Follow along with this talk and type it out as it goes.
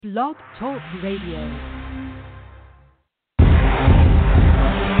Blog Talk Radio.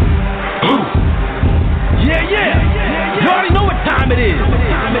 Yeah. You already know what time it is.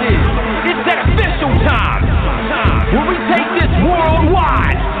 It's that official time. Where we take this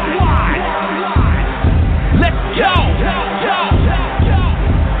worldwide. Let's go.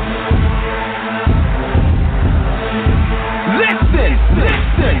 Listen.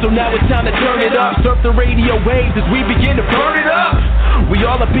 So now it's time to turn it up. Surf the radio waves as we begin to burn it up. We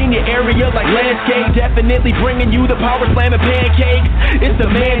all up in your area like landscape. Definitely bringing you the Powerslam and Pancakes. It's a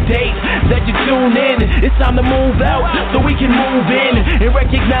mandate that you tune in. It's time to move out so we can move in and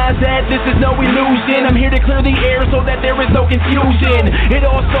recognize that this is no illusion. I'm here to clear the air so that there is no confusion. It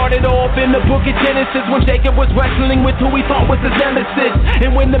all started off in the book of Genesis when Jacob was wrestling with who he thought was his nemesis.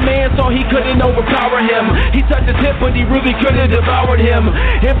 And when the man saw he couldn't overpower him, he touched his hip but he really could have devoured him.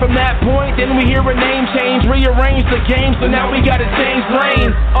 And from that point then we hear a name change, rearrange the game, so now we gotta change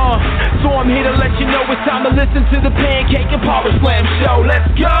lanes. So I'm here to let you know it's time to listen to the Pancake and Powerslam show. Let's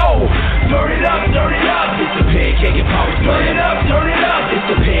go! Turn it up. It's the Pancake and Powerslam. Turn it up. It's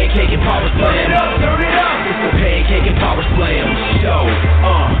the Pancake and Powerslam. Turn it up. It's the Pancake and Powerslam show.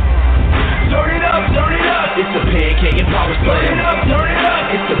 Turn it up. It's the Pancake and Powerslam. Turn it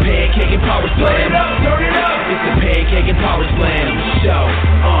up. It's the Pancake and Powerslam. Turn it up. It's the Pancake and Powerslam show.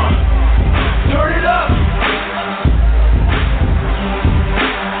 Turn it up.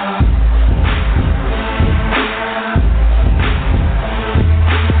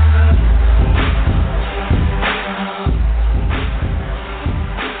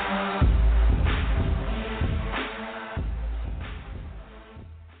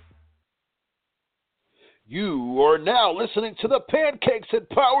 You are now listening to the Pancakes and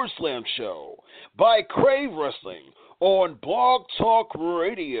Powerslam show by Crave Wrestling on Blog Talk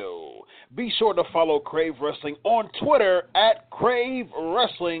Radio. Be sure to follow Crave Wrestling on Twitter at Crave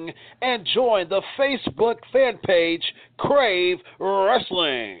Wrestling and join the Facebook fan page Crave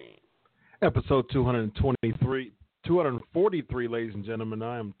Wrestling. Episode 243, ladies and gentlemen.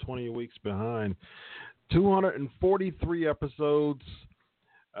 I am 20 weeks behind. 243 episodes.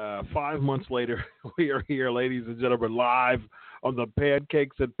 5 months later, we are here, ladies and gentlemen, live on the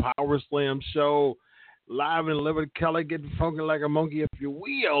Pancakes and Powerslam show. Live and living, Kelly, getting funky like a monkey, if you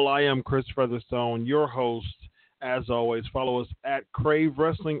will. I am Chris Featherstone, your host. As always, follow us at Crave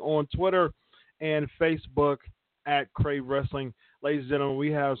Wrestling on Twitter and Facebook at Crave Wrestling. Ladies and gentlemen,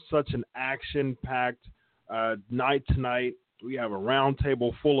 we have such an action-packed night tonight. We have a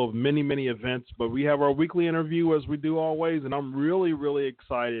roundtable full of many, many events, but we have our weekly interview as we do always, and I'm really, really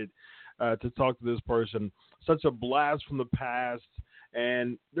excited to talk to this person. Such a blast from the past,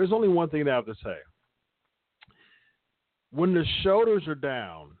 and there's only one thing I have to say. When the shoulders are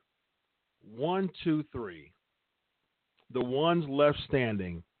down, 1, 2, 3, the ones left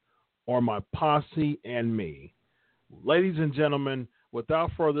standing are my posse and me. Ladies and gentlemen, without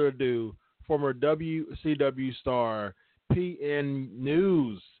further ado, former WCW star PN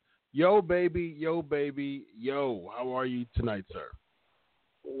News. Yo, baby. How are you tonight, sir?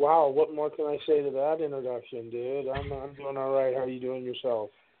 Wow, what more can I say to that introduction, dude? I'm doing all right. How are you doing yourself?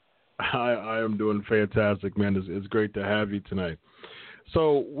 I am doing fantastic, man. It's great to have you tonight.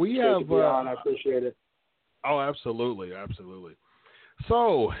 So we have. To be on. I appreciate it. Oh, absolutely.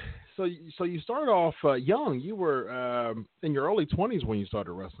 So you started off young. You were in your early 20s when you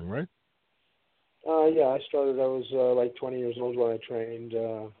started wrestling, right? Yeah, I was like 20 years old when I trained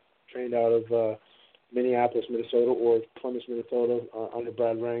out of Minneapolis, Minnesota, or Columbus, Minnesota, under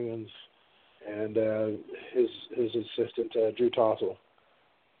Brad Rangens and his assistant, Drew Tossell.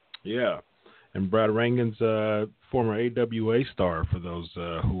 Yeah, and Brad Rangens, former AWA star, for those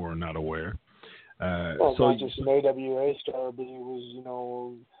who are not aware. Not just an AWA star, but he was,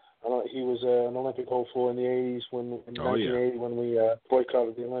 he was an Olympic hopeful in the 80s in 1980 when we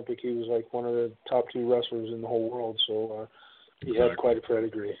boycotted the Olympic. He was like one of the top 2 wrestlers in the whole world, so he had quite a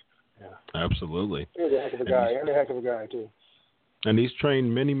pedigree. Yeah, absolutely. He was a heck of a guy, too. And he's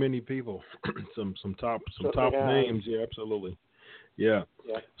trained many, many people, some top names. Yeah, absolutely. Yeah.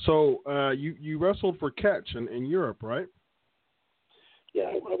 So you wrestled for Catch in Europe, right? Yeah,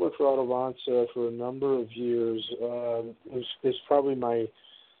 I worked for Autobahn for a number of years. It's probably my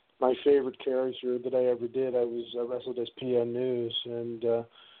favorite character that I ever did. I wrestled as PN News, and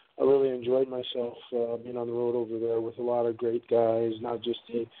I really enjoyed myself being on the road over there with a lot of great guys, not just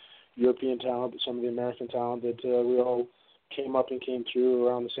the European talent, but some of the American talent that we all came up and came through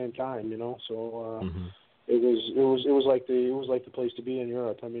around the same time. So it was like the place to be in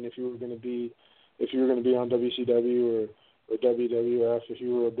Europe. I mean, if you were going to be on WCW or WWF, if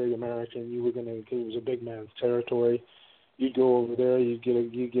you were a big American, it was a big man's territory. you'd go over there, you'd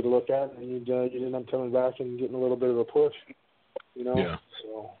get a look at it, and you'd end up coming back and getting a little bit of a push, you know. Yeah.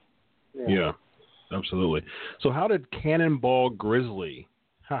 So. Yeah. Absolutely. So how did Cannonball Grizzly?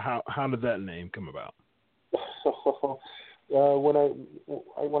 How did that name come about? When I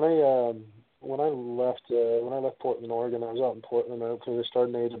left Portland, Oregon, I was out in Portland because I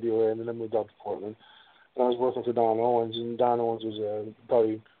started in AWA and then moved out to Portland. And I was working for Don Owens, and Don Owens was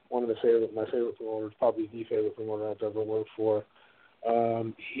probably one of my favorite promoters, probably the favorite promoter I've ever worked for.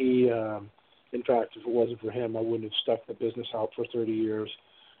 In fact, if it wasn't for him, I wouldn't have stuck the business out for 30 years.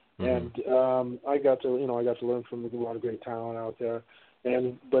 And I got to learn from a lot of great talent out there.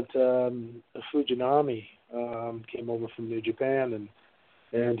 But Fujinami came over from New Japan,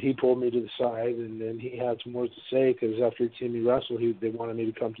 and he pulled me to the side, and he had some words to say because after he'd seen me wrestle, they wanted me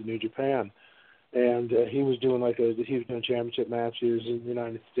to come to New Japan. And he was doing championship matches in the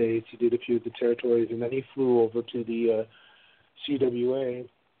United States. He did a few of the territories, and then he flew over to the CWA,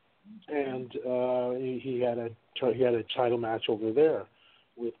 and he had a title match over there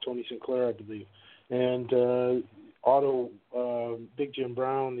with Tony Sinclair, I believe. And Big Jim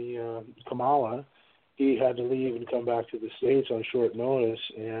Brown, the Kamala, he had to leave and come back to the States on short notice.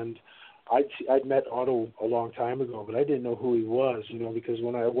 And I'd met Otto a long time ago, but I didn't know who he was, because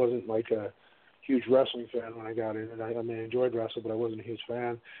when I wasn't like a huge wrestling fan when I got in, and I enjoyed wrestling, but I wasn't a huge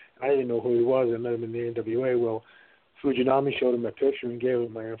fan. I didn't know who he was. I met him in the NWA. Well, Fujinami showed him a picture and gave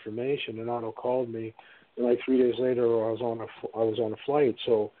him my information, and Otto called me. And like 3 days later, I was on a flight.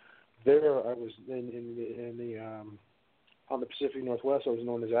 So there, I was on the Pacific Northwest. I was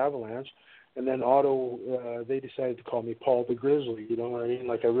known as Avalanche, and then Otto, they decided to call me Paul the Grizzly. You know what I mean?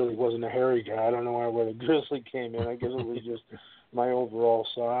 Like I really wasn't a hairy guy. I don't know where the Grizzly came in. I guess it was just my overall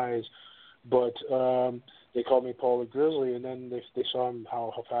size. But they called me Paul the Grizzly, and then they saw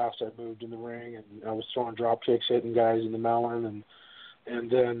how fast I moved in the ring, and I was throwing drop kicks, hitting guys in the melon, and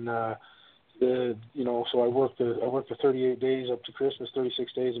then. So I worked the 38 days up to Christmas,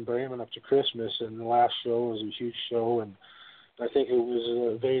 36 days in Bremen up to Christmas, and the last show was a huge show, and I think it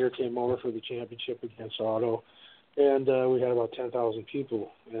was Vader came over for the championship against Otto, and we had about 10,000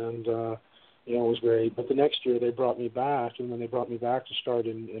 people, and it was great. But the next year they brought me back, and when they brought me back to start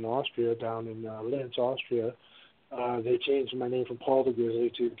in Austria, down in Linz, Austria, they changed my name from Paul the Grizzly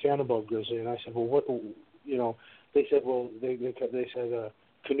to Cannonball Grizzly, and I said, well, what, they said, well, they said.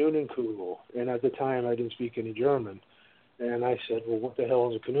 Kanonenkugel, and at the time I didn't speak any German, and I said, well, what the hell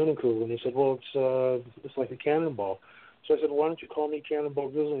is a Kanonenkugel? And he said, well, it's like a cannonball. So I said, why don't you call me Cannonball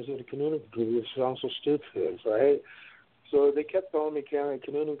Grizzly instead of Kanonenkugel? It sounds so stupid, right? So they kept calling me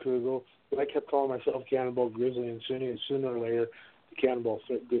Kanonenkugel, but I kept calling myself Cannonball Grizzly, and sooner or later the Cannonball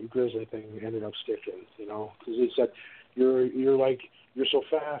Grizzly thing ended up sticking, because he said, you're so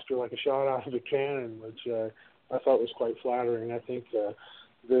fast, you're like a shot out of a cannon, which I thought was quite flattering. I think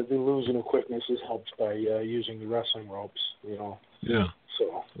the illusion of quickness is helped by using the wrestling ropes, Yeah.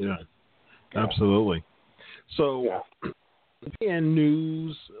 So. Yeah. Absolutely. So, PN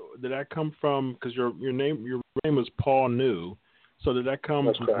News, did that come from? Because your name was Paul New. So did that come?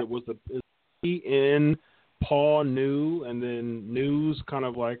 That's correct. Was the PN Paul New, and then News kind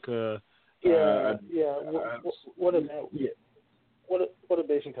of like a? What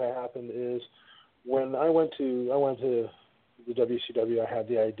basically happened is when I went to the WCW, I had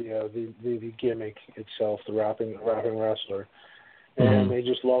the idea of the gimmick itself, the rapping wrestler, and they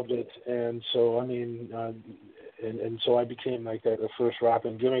just loved it. And so and so I became like the first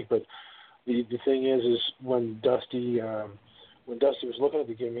rapping gimmick. But the thing is when Dusty was looking at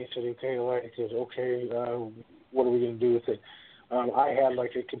the gimmick, he said, okay, what are we going to do with it? I had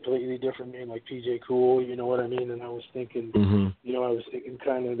like a completely different name, like PJ Cool, you know what I mean? And I was thinking,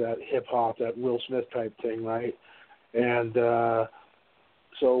 kind of that hip hop, that Will Smith type thing, right? And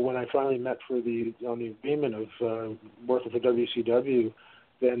so when I finally met on the agreement of working for WCW,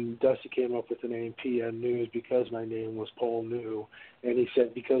 then Dusty came up with the name PN News because my name was Paul New. And he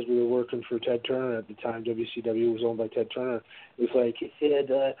said because we were working for Ted Turner at the time, WCW was owned by Ted Turner, it was like he said,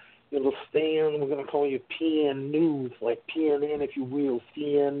 little Stan, we're going to call you PN News, like PNN, if you will,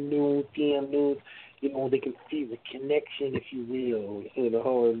 PN News. They can see the connection, if you will, and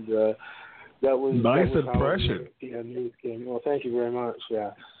that was nice impression. PN News came. Well, thank you very much.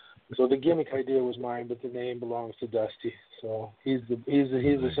 Yeah. So the gimmick idea was mine, but the name belongs to Dusty. So he's the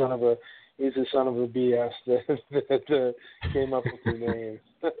son of a BS that came up with the name.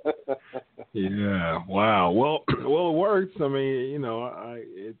 Yeah. Wow. Well, it works. I mean,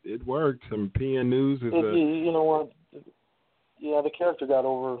 it worked. PN News is You know what? Yeah, the character got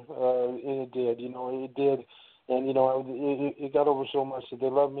over, and it did. It did. And, it got over so much that they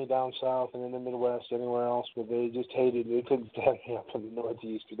loved me down south and in the Midwest, anywhere else, but they just hated me. They couldn't stand me up in the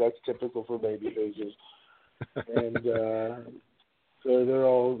Northeast, because that's typical for baby faces. And so they're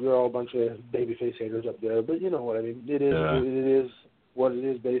all a bunch of baby face haters up there. But you know what I mean. It is what it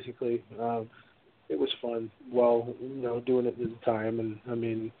is, basically. It was fun while doing it at the time, and I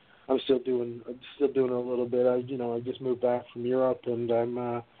mean I'm still doing a little bit. I just moved back from Europe, and I'm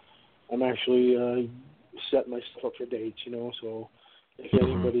actually setting myself up for dates. So if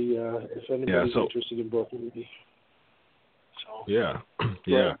anybody's interested in booking me,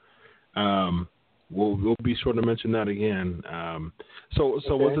 We'll be sure to mention that again. So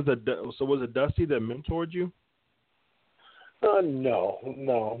was it Dusty that mentored you? No,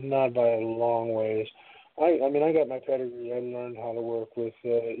 not by a long ways. I mean, I got my pedigree. I learned how to work with,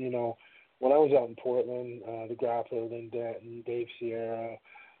 when I was out in Portland, the Grappler, Lynn Denton, Dave Sierra,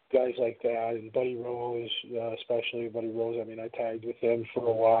 guys like that, and Buddy Rose, especially Buddy Rose. I mean, I tagged with him for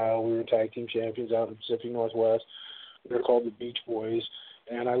a while. We were tag team champions out in the Pacific Northwest. We were called the Beach Boys.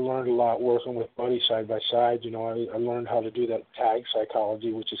 And I learned a lot working with Buddy side by side. I learned how to do that tag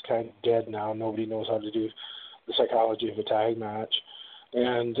psychology, which is kind of dead now. Nobody knows how to do the psychology of a tag match.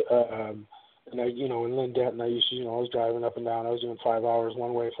 And I, in Lynn Denton, I used to, I was driving up and down. I was doing 5 hours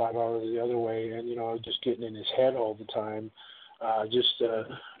one way, 5 hours the other way. And, I was just getting in his head all the time, just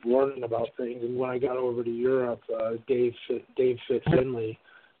learning about things. And when I got over to Europe, Dave Finley,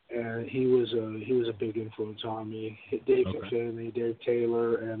 and he was a big influence on me. Dave Finley, Dave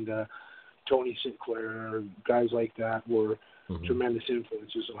Taylor, and Tony Sinclair, guys like that were tremendous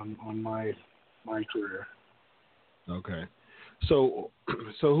influences on my career. Okay, so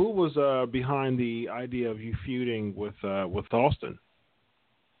who was behind the idea of you feuding with Austin?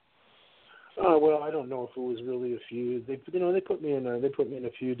 Well, I don't know if it was really a feud. They put me in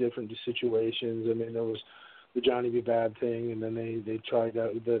a few different situations. I mean, there was the Johnny B. Bad thing, and then they tried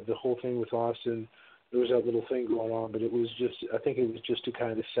out the whole thing with Austin. There was that little thing going on, but I think it was just to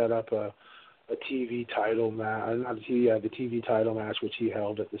kind of set up a TV title match, the TV title match, which he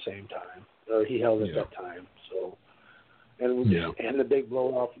held at the same time, or he held at that time. So, and the big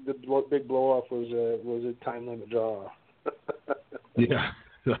blow off was a time limit draw. Yeah,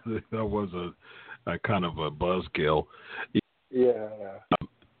 that was a kind of a buzzkill. Yeah.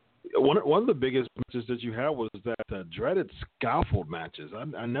 One of the biggest matches that you had was that dreaded scaffold matches.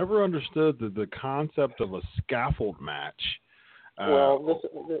 I never understood the concept of a scaffold match.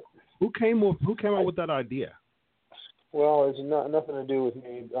 Who came up with that idea? Well, it's nothing to do with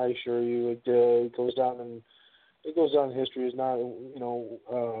me. I assure you, it goes down in history as not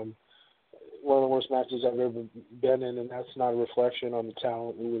one of the worst matches I've ever been in, and that's not a reflection on the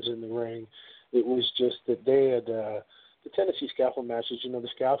talent who was in the ring. It was just that they had. The Tennessee scaffold matches, the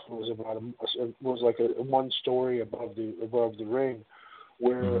scaffold was like a one story above the ring,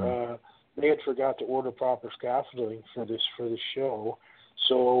 where they had forgot to order proper scaffolding for this show.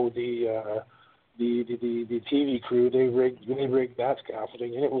 So the TV crew they rigged that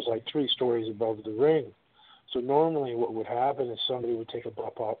scaffolding, and it was like 3 stories above the ring. So normally, what would happen is somebody would take a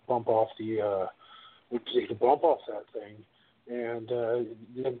bump off that thing. And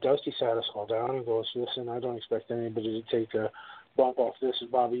then Dusty sat us all down and goes, listen, I don't expect anybody to take a bump off this. And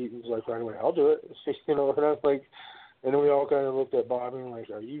Bobby Eaton's like, right away, I'll do it. And I'm like, and then we all kind of looked at Bobby and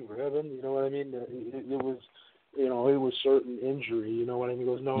like, are you ribbing? You know what I mean? It was, it was certain injury. You know what I mean? He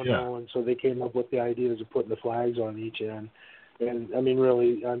goes, no. And so they came up with the ideas of putting the flags on each end. And I mean,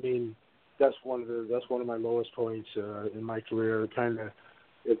 really, that's one of my lowest points in my career. Kind of.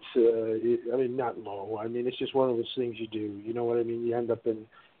 It's not low. I mean, it's just one of those things you do. You know what I mean? You end up in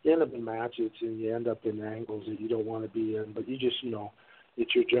matches and you end up in angles that you don't want to be in, but you just,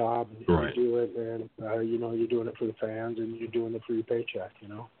 it's your job and you do it, and you're doing it for the fans and you're doing it for your paycheck.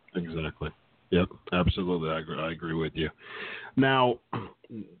 Exactly. Yep, absolutely. I agree with you. Now,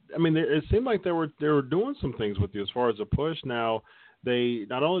 I mean, it seemed like they were doing some things with you as far as a push. Now, they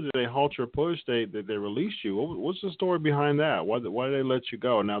not only did they halt your push, they released you. What's the story behind that? Why did they let you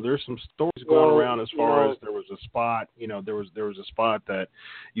go? Now there's some stories going around as far as there was a spot, there was a spot that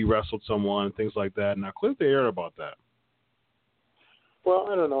you wrestled someone, things like that. Now clear the air about that. Well,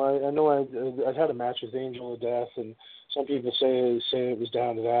 I don't know. I know I had a match with Angel of Death, and some people say it was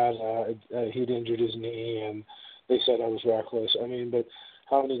down to that. He'd injured his knee, and they said I was reckless. I mean, but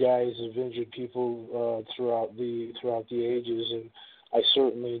how many guys have injured people throughout the ages? And I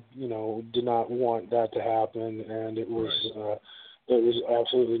certainly, did not want that to happen, and it was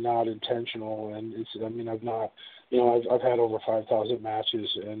absolutely not intentional. And I've had over 5,000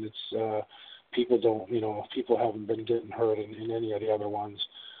 matches, and it's people haven't been getting hurt in any of the other ones.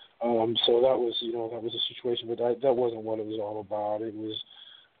 So that was, that was a situation, but that wasn't what it was all about. It was,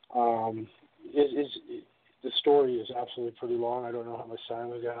 the story is absolutely pretty long. I don't know how much time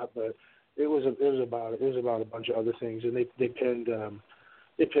we got, but it was about a bunch of other things, and they pinned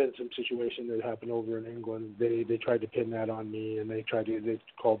some situation that happened over in England. They tried to pin that on me, and they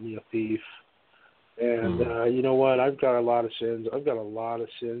called me a thief. And you know what? I've got a lot of sins. I've got a lot of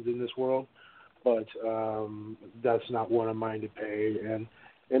sins in this world, but that's not one of mine to pay. And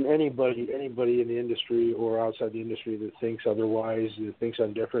anybody in the industry or outside the industry that thinks otherwise, that thinks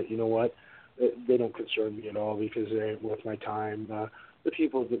I'm different, you know what? They don't concern me at all because they ain't worth my time. The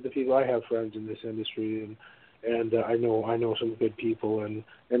people I have friends in this industry, and I know some good people, and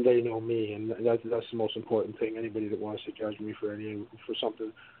they know me, and that's the most important thing. Anybody that wants to judge me for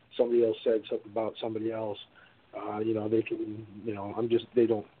something somebody else said something about somebody else, they can,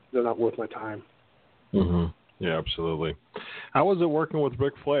 they're not worth my time. Yeah, absolutely. How was it working with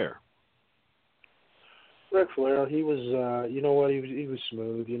Ric Flair? Ric Flair, he was, he was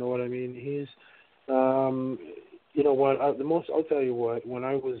smooth. You know what I mean? He's, I'll tell you what. When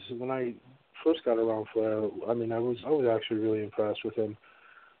I first got around Flair, I was actually really impressed with him.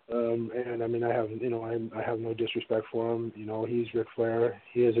 And I have no disrespect for him. He's Ric Flair.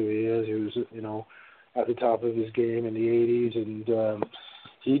 He is who he is. He was, at the top of his game in the '80s, and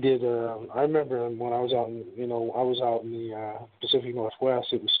he did. I remember when I was out in the Pacific Northwest.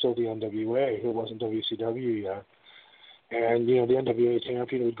 It was still the NWA. It wasn't WCW yet. And the NWA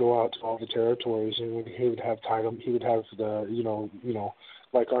champion would go out to all the territories, and he would have title. He would have the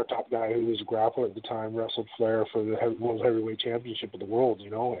like our top guy who was a grappler at the time wrestled Flair for the World Heavyweight Championship of the world.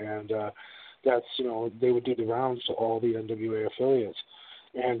 And that's they would do the rounds to all the NWA affiliates.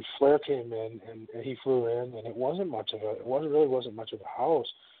 And Flair came in, and he flew in, and it wasn't much of a house.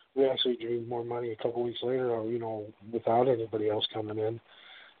 We actually drew more money a couple weeks later, without anybody else coming in.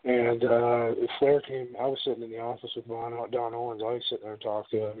 And Flair came. I was sitting in the office with Don Owens. I was sitting there and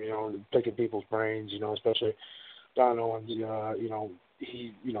talking to him, picking people's brains, especially Don Owens.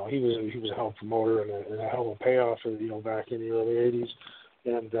 He was a hell of a promoter and a hell of a payoff for back in the early '80s,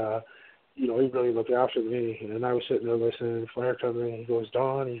 and he really looked after me. And I was sitting there listening. And Flair comes in. He goes,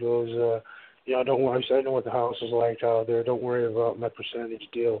 Don. He goes, don't worry. I said, I know what the house is like out there. Don't worry about my percentage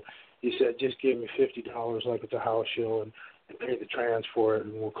deal. He said, just give me $50 like it's a house show and pay the trans for it,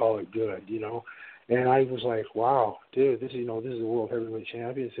 and we'll call it good. And I was like, wow, dude, this is the World Heavyweight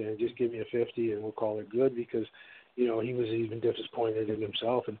Champion saying, just give me a 50 and we'll call it good, because he was even disappointed in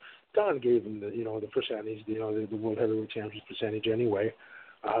himself. And Don gave him the percentage, the World Heavyweight Champion's percentage anyway.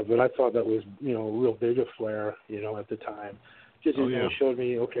 But I thought that was, real big of Flair, at the time. Just showed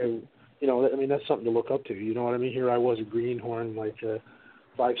me, okay, that's something to look up to. You know what I mean? Here I was a greenhorn, like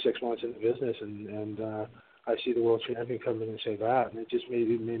 5-6 months in the business, and I see the world champion come in and say that, and it just made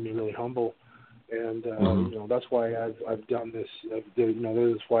me really humble. And that's why I've done this.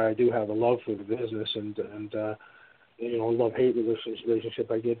 That's why I do have a love for the business and love-hate relationship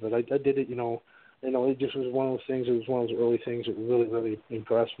I did. But I did it, it just was one of those things. It was one of those early things that really, really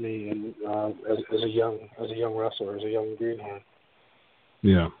impressed me, and as a young wrestler, as a young greenhorn.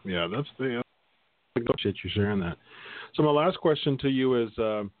 Yeah, that's the shit you're sharing that. So my last question to you is,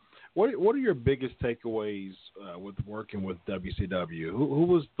 what are your biggest takeaways with working with WCW? Who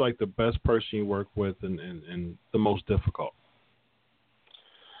was like the best person you worked with, and the most difficult?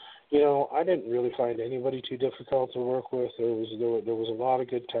 I didn't really find anybody too difficult to work with. There was a lot of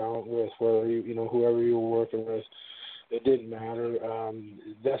good talent with whoever you were working with. It didn't matter.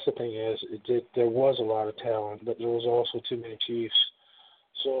 That's the thing is, there was a lot of talent, but there was also too many chiefs.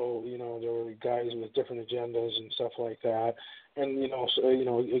 So there were guys with different agendas and stuff like that. And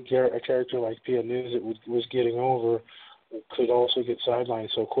a character like Pia News that was getting over could also get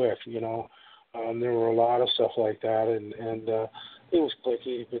sidelined so quick. There were a lot of stuff like that, and it was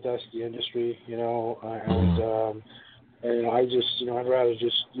cliquey, but that's the industry, and I just, I'd rather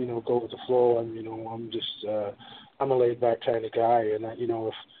just, go with the flow. I'm a laid back kind of guy, and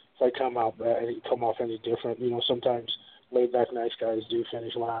if I come off any different, sometimes laid back nice guys do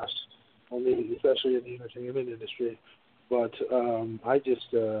finish last. Especially in the entertainment industry. But I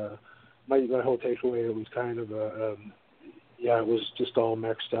just my whole takeaway, it was kind of it was just all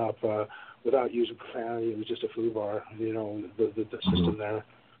mixed up. Without using profanity, it was just a foobar, the system there.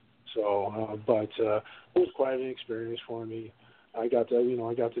 So, but it was quite an experience for me. I got to be, I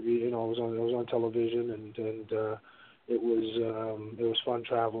was on television, and it was fun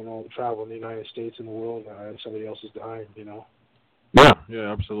traveling in the United States and the world. And somebody else is dying,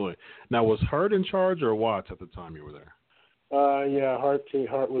 Yeah, absolutely. Now, was Hart in charge or Watts at the time you were there?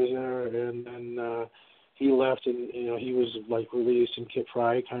 Hart was there, and then he left, and he was like released, and Kip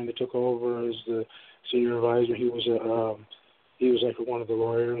Fry kind of took over as the senior advisor. He was like one of the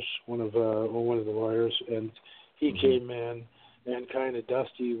lawyers, and he came in, and kind of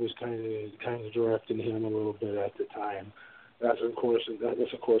Dusty was kind of directing him a little bit at the time. That's of course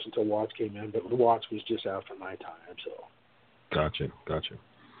until Watts came in, but Watts was just after my time. So. Gotcha.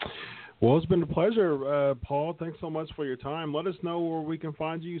 Well, it's been a pleasure, Paul. Thanks so much for your time. Let us know where we can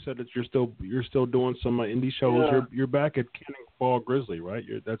find you. You said that you're still doing some indie shows. Yeah. You're back at Cannonball Grizzly, right?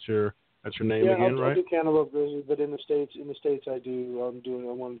 That's your name again, right? Yeah, I do Cannonball Grizzly, but in the states I want to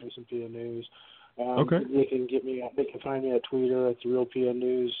do some PN News. Okay. They can find me at Twitter at the Real PN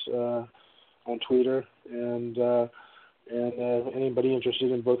News on Twitter, and anybody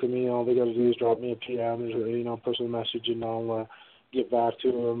interested in booking me, all they got to do is drop me a PM or personal message, and I'll get back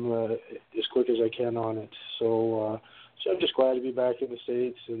to them as quick as I can on it. So I'm just glad to be back in the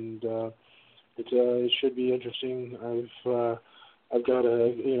States, and it should be interesting. I've got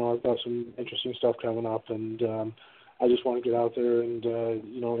some interesting stuff coming up, and I just want to get out there and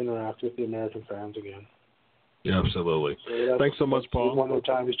interact with the American fans again. Yeah, absolutely. So thanks so much, Paul. One more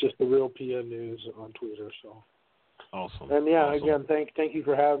time, it's just the Real PN News on Twitter. So. Awesome. And awesome. Again, thank you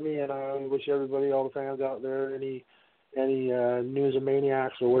for having me, and I wish everybody, all the fans out there, any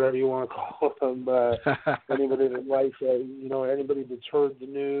newsomaniacs or whatever you want to call them, anybody that likes, anybody that's heard the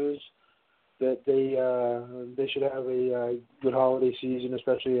news, that they should have a good holiday season,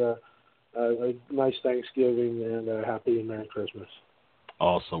 especially a nice Thanksgiving and a happy and Merry Christmas.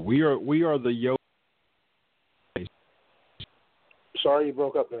 Awesome. We are the Yo. Sorry, you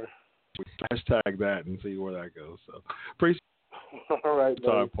broke up there. Hashtag that and see where that goes. So appreciate all right, the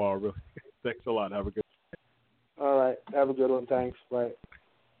time, Paul. Really. Thanks a lot. Have a good day. All right. Have a good one. Thanks. Bye.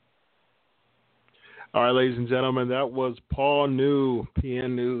 All right, ladies and gentlemen, that was Paul New,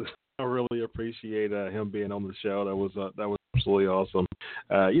 PN News. I really appreciate him being on the show. That was absolutely awesome.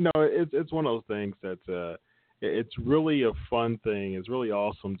 It's one of those things that it's really a fun thing. It's really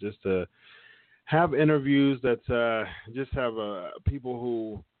awesome just to have interviews that just have people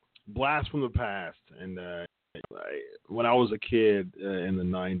who blast from the past. And when I was a kid in the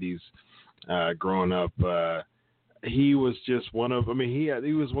 90s, growing up, he was just he was one of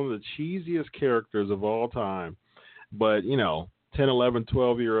the cheesiest characters of all time. But, 10, 11,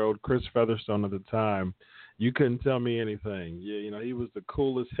 12-year-old Chris Featherstone at the time, you couldn't tell me anything. He was the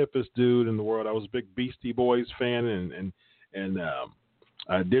coolest, hippest dude in the world. I was a big Beastie Boys fan and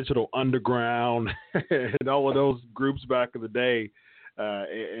Digital Underground and all of those groups back in the day.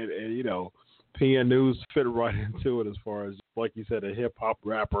 PN News fit right into it as far as, like you said, a hip hop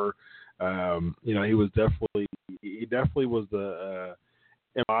rapper. He definitely was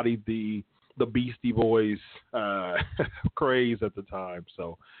embodied the Beastie Boys craze at the time.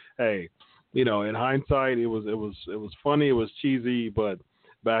 So, hey, in hindsight, it was funny, it was cheesy, but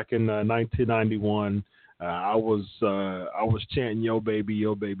back in 1991, I was chanting "Yo baby,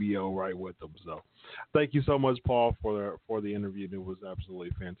 yo baby, yo" right with them. So, thank you so much, Paul, for the interview. It was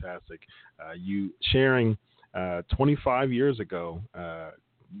absolutely fantastic. You sharing 25 years ago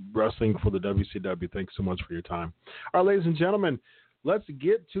wrestling for the WCW. Thanks so much for your time. All right, ladies and gentlemen, let's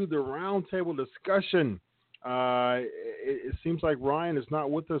get to the roundtable discussion. It seems like Ryan is not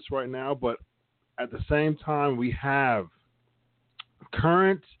with us right now, but at the same time, we have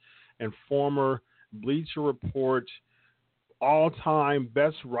current and former Bleacher Report all-time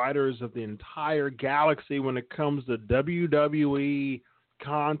best writers of the entire galaxy when it comes to WWE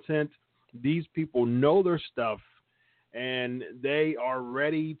content. These people know their stuff, and they are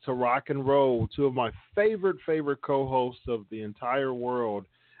ready to rock and roll. Two of my favorite co-hosts of the entire world.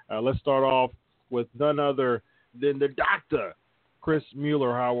 Let's start off with none other than the Doctor, Chris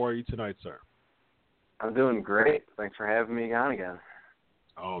Mueller. How are you tonight, sir? I'm doing great. Thanks for having me on again.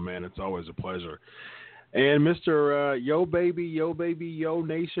 Oh, man, it's always a pleasure. And Mr. Yo Baby, Yo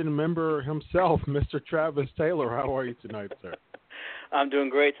Nation member himself, Mr. Travis Taylor. How are you tonight, sir? I'm doing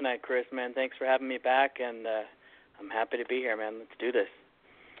great tonight, Chris, man. Thanks for having me back, and I'm happy to be here, man. Let's do this.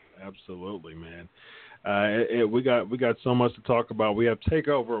 Absolutely, man. We got so much to talk about. We have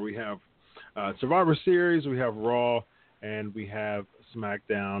TakeOver, we have Survivor Series, we have Raw, and we have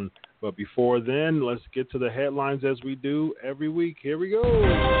SmackDown. But before then, let's get to the headlines as we do every week. Here we go.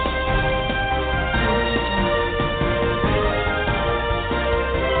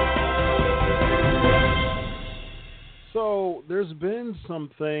 So there's been some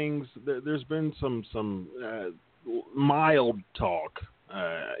things. There's been some mild talk.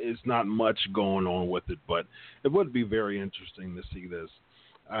 It's not much going on with it, but it would be very interesting to see this.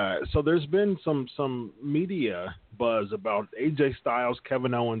 So there's been some media buzz about AJ Styles,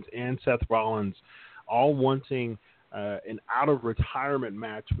 Kevin Owens, and Seth Rollins all wanting an out-of-retirement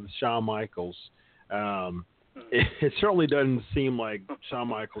match with Shawn Michaels. It certainly doesn't seem like Shawn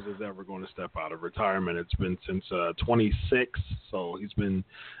Michaels is ever going to step out of retirement. It's been since 26, so he's been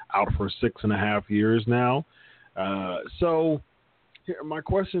out for 6.5 years now. So here, my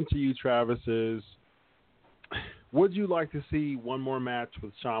question to you, Travis, is would you like to see one more match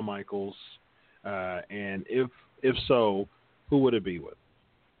with Shawn Michaels? And if so, who would it be with?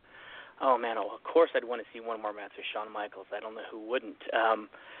 Oh, man, of course I'd want to see one more match with Shawn Michaels. I don't know who wouldn't.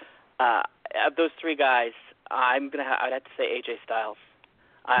 Of those three guys, I'd have to say AJ Styles.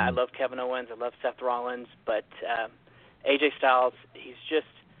 I love Kevin Owens. I love Seth Rollins. But AJ Styles, he's just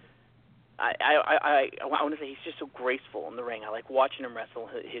I want to say he's just so graceful in the ring. I like watching him wrestle.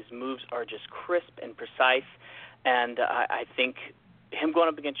 His moves are just crisp and precise. And I think him going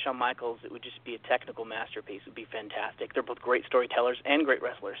up against Shawn Michaels, it would just be a technical masterpiece. It would be fantastic. They're both great storytellers and great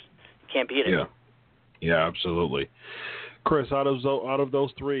wrestlers. Can't beat it. Yeah, absolutely. Chris, out of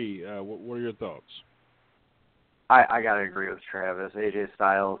those three, what are your thoughts? I got to agree with Travis. AJ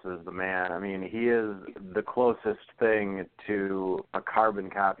Styles is the man. I mean, he is the closest thing to a carbon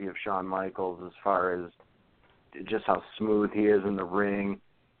copy of Shawn Michaels as far as just how smooth he is in the ring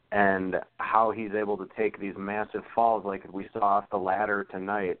and how he's able to take these massive falls like we saw off the ladder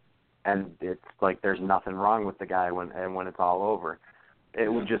tonight, and it's like there's nothing wrong with the guy when it's all over.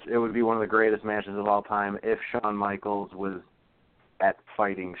 It would be one of the greatest matches of all time if Shawn Michaels was at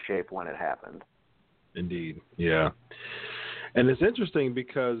fighting shape when it happened. Indeed, yeah. And it's interesting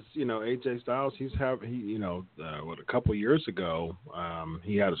because, AJ Styles, a couple years ago,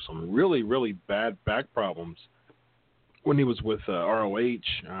 he had some really, really bad back problems when he was with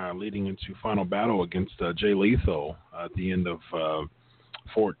ROH, leading into Final Battle against Jay Lethal at the end of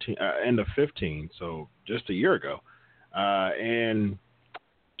 15, so just a year ago. And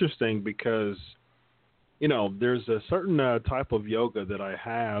interesting because there's a certain type of yoga that I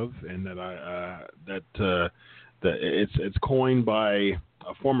have, and that it's coined by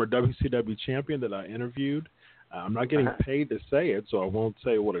a former WCW champion that I interviewed. I'm not getting paid to say it, so I won't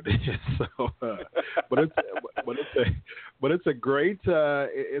say what it is. So, but it's a great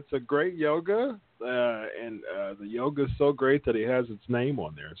yoga, and the yoga is so great that it has its name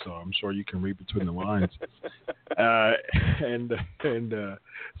on there. So I'm sure you can read between the lines.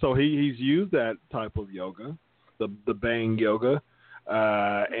 So he's used that type of yoga, the Bang yoga,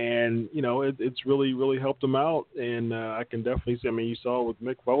 and it's really, really helped him out. And I can definitely see. I mean, you saw it with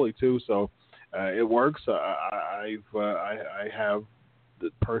Mick Foley too. So. It works. I have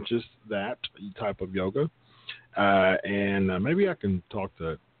purchased that type of yoga, and maybe I can talk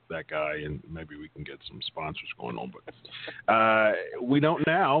to that guy, and maybe we can get some sponsors going on. But we don't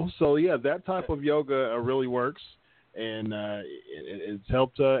now. So yeah, that type of yoga really works, and it's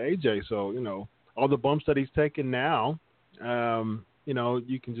helped AJ. So all the bumps that he's taken now,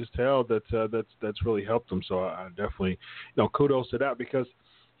 you can just tell that's really helped him. So I definitely, kudos to that because.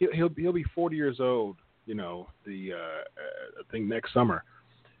 He'll be 40 years old, I think next summer,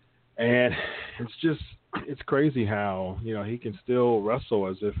 and it's crazy how he can still wrestle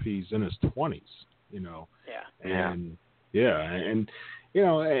as if he's in his 20s, and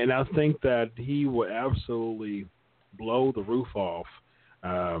and I think that he would absolutely blow the roof off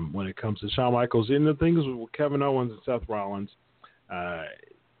when it comes to Shawn Michaels. And the thing is with Kevin Owens and Seth Rollins,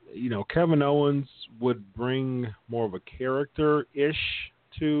 Kevin Owens would bring more of a character-ish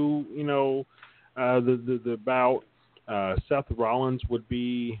to the bout. Seth Rollins would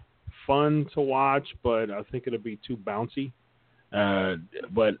be fun to watch, but I think it'll be too bouncy.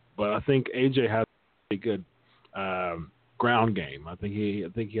 But I think AJ has a pretty good ground game. I think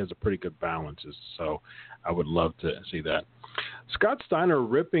he has a pretty good balance. So I would love to see that. Scott Steiner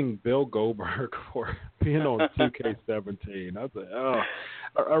ripping Bill Goldberg for being on 2K17.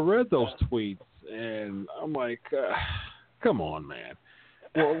 I read those tweets and I'm like, come on, man.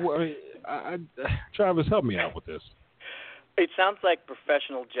 Well, Travis, help me out with this. It sounds like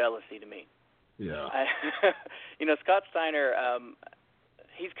professional jealousy to me. Yeah. Scott Steiner,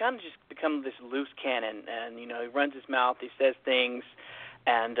 he's kind of just become this loose cannon, and he runs his mouth, he says things,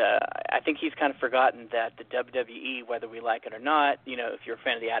 and I think he's kind of forgotten that the WWE, whether we like it or not, if you're a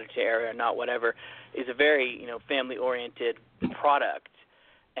fan of the Attitude Era or not, whatever, is a very family-oriented product.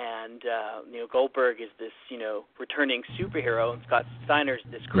 And Goldberg is this returning superhero, and Scott Steiner's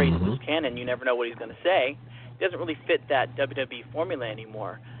this crazy loose cannon. You never know what he's going to say. He doesn't really fit that WWE formula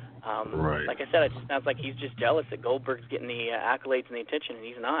anymore. Right. Like I said, it sounds like he's just jealous that Goldberg's getting the accolades and the attention, and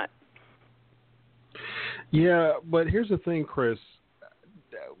he's not. Yeah, but here's the thing, Chris.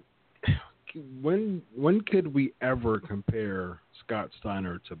 When could we ever compare Scott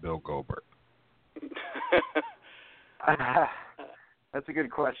Steiner to Bill Goldberg? That's a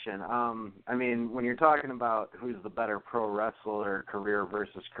good question. I mean, when you're talking about who's the better pro wrestler, career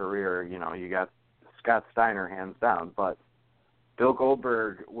versus career, you got Scott Steiner hands down. But Bill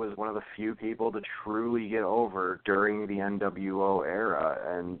Goldberg was one of the few people to truly get over during the NWO era,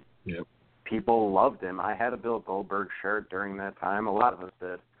 and people loved him. I had a Bill Goldberg shirt during that time. A lot of us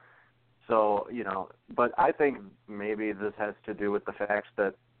did. So, but I think maybe this has to do with the fact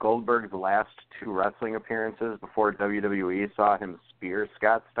that Goldberg's last 2 wrestling appearances before WWE saw him spear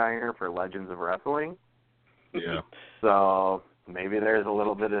Scott Steiner for Legends of Wrestling. Yeah. So maybe there's a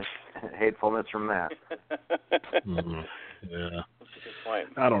little bit of hatefulness from that. Mm-hmm. Yeah. That's a good point.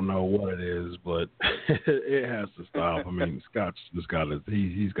 I don't know what it is, but it has to stop. I mean, Scott's just got to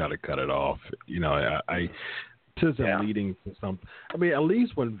he's got to cut it off. This isn't leading to something. I mean, at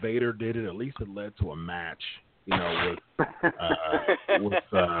least when Vader did it, at least it led to a match. With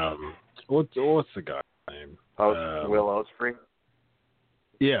what's the guy's name? Will Ospreay.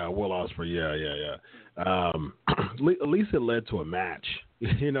 Yeah, Will Ospreay. Yeah. At least it led to a match.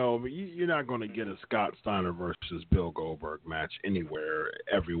 You're not going to get a Scott Steiner versus Bill Goldberg match anywhere,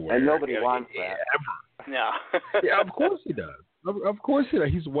 everywhere. And nobody wants that. Ever. No. Yeah, of course he does. Of course he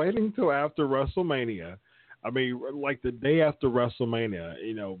does. He's waiting till after WrestleMania. I mean, like the day after WrestleMania,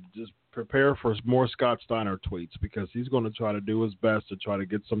 just prepare for more Scott Steiner tweets, because he's going to try to do his best to try to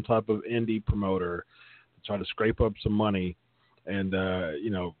get some type of indie promoter to try to scrape up some money and,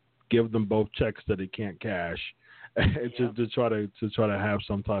 give them both checks that he can't cash just to try to have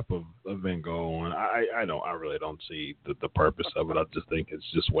some type of event go on. I really don't see the purpose of it. I just think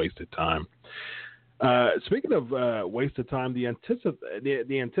it's just wasted time. Speaking of wasted time, the antithesis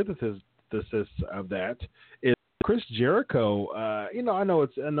of that is Chris Jericho. I know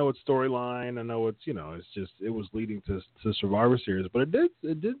it's storyline. I know it was leading to Survivor Series, but it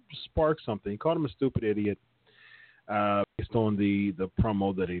did spark something. He called him a stupid idiot based on the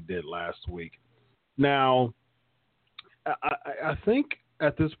promo that he did last week. Now, I think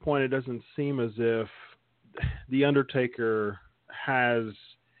at this point it doesn't seem as if the Undertaker has,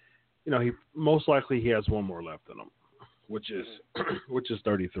 he most likely he has one more left in him, which is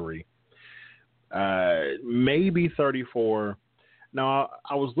 33. Maybe 34. Now,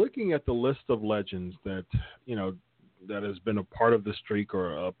 I was looking at the list of legends that that has been a part of the streak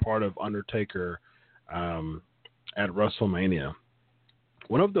or a part of Undertaker at WrestleMania.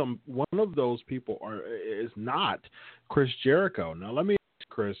 One of those people is not Chris Jericho. Now, let me ask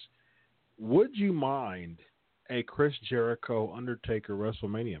Chris, would you mind a Chris Jericho Undertaker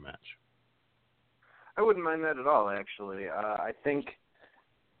WrestleMania match? I wouldn't mind that at all, actually. I think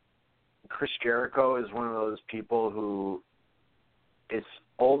Chris Jericho is one of those people who is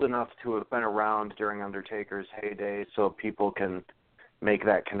old enough to have been around during Undertaker's heyday so people can make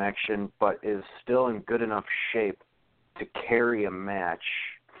that connection, but is still in good enough shape to carry a match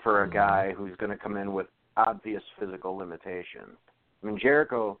for a guy who's going to come in with obvious physical limitations. I mean,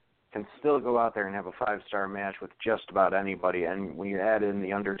 Jericho can still go out there and have a 5-star match with just about anybody, and when you add in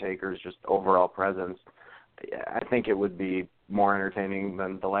the Undertaker's just overall presence, I think it would be more entertaining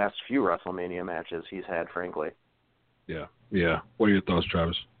than the last few WrestleMania matches he's had, frankly. Yeah. What are your thoughts,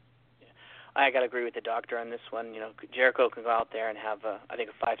 Travis? I got to agree with the doctor on this one. Jericho can go out there and have, a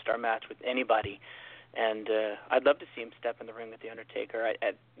 5-star match with anybody, and I'd love to see him step in the ring with the Undertaker.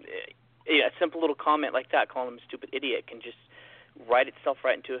 A simple little comment like that, calling him a stupid idiot, can just write itself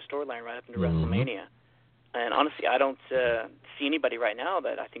right into a storyline right up into WrestleMania. And honestly, I don't see anybody right now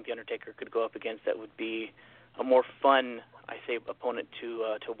that I think the Undertaker could go up against that would be a more fun, opponent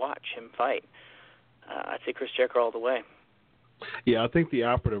to watch him fight. I'd say Chris Jericho all the way. Yeah, I think the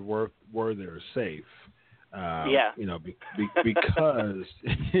operative word there is safe.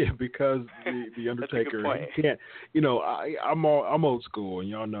 Because the Undertaker, he can't. I'm old school, and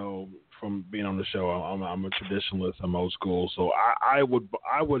y'all know from being on the show, I'm a traditionalist. I'm old school, so I would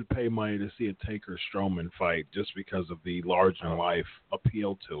pay money to see a Taker Strowman fight just because of the large than life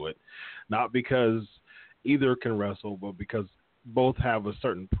appeal to it, not because either can wrestle, but because both have a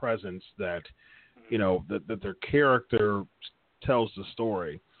certain presence that that their character tells the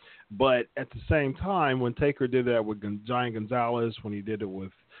story. But at the same time, when Taker did that with Giant Gonzalez, when he did it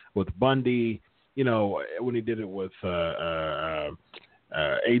with Bundy, when he did it with A-Train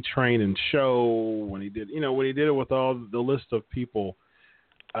and Show, when he did it with all the list of people,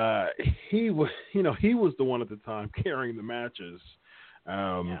 he was the one at the time carrying the matches,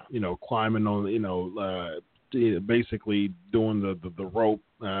 climbing on, basically doing the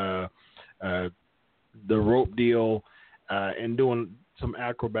rope deal, and doing some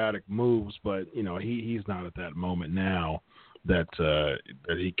acrobatic moves, but he's not at that moment now that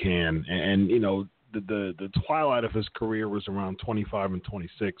he can. And the twilight of his career was around 25 and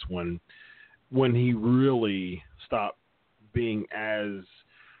 26 when he really stopped being as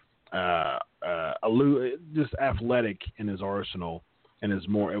just athletic in his arsenal, and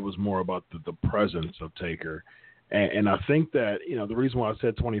it was more about the presence of Taker. And I think that, the reason why I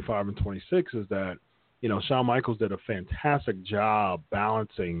said 25 and 26 is that, Shawn Michaels did a fantastic job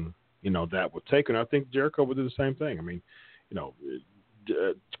balancing, that with Taker. And I think Jericho would do the same thing. I mean,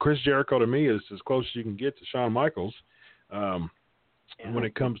 Chris Jericho to me is as close as you can get to Shawn Michaels when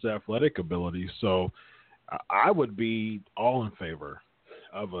it comes to athletic ability. So I would be all in favor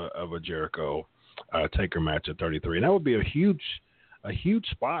of a Jericho Taker match at 33, and that would be a huge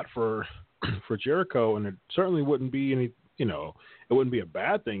spot for Jericho, and it certainly wouldn't be any, it wouldn't be a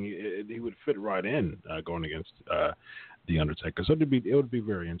bad thing. He would fit right in going against the Undertaker. So it would be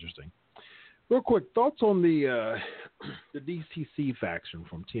very interesting. Real quick, thoughts on the DCC faction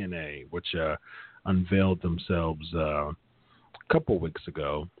from TNA, which unveiled themselves a couple weeks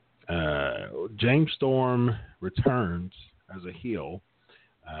ago. James Storm returns as a heel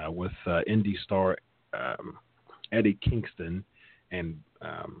with indie star Eddie Kingston and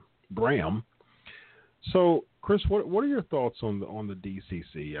Bram. So, Chris, what are your thoughts on the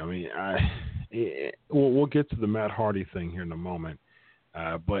DCC? I mean, we'll get to the Matt Hardy thing here in a moment,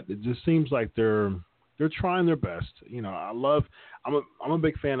 but it just seems like they're trying their best. I'm a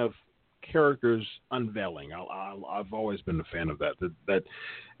big fan of characters unveiling. I've always been a fan of that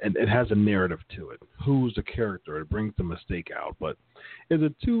and it has a narrative to it. Who's the character? It brings the mistake out. But is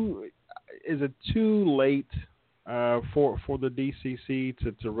it too late for the DCC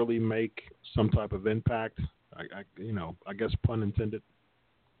to really make some type of impact? I guess pun intended.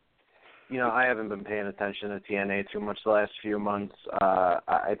 I haven't been paying attention to TNA too much the last few months.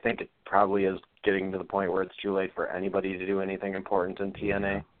 I think it probably is getting to the point where it's too late for anybody to do anything important in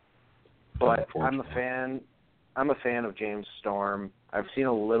TNA. But I'm a fan of James Storm. I've seen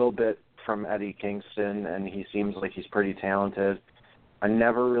a little bit from Eddie Kingston, and he seems like he's pretty talented. I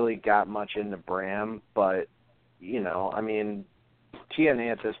never really got much into Bram, but TNA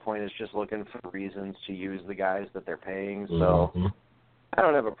at this point is just looking for reasons to use the guys that they're paying. So I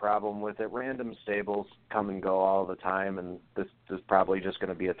don't have a problem with it. Random stables come and go all the time, and this is probably just going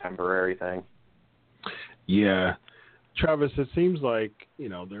to be a temporary thing. Yeah, Travis, it seems like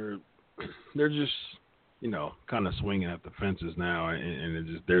they're just kind of swinging at the fences now,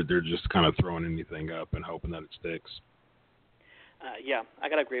 and they're just kind of throwing anything up and hoping that it sticks. Yeah, I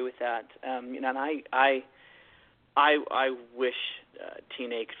gotta agree with that. And I wish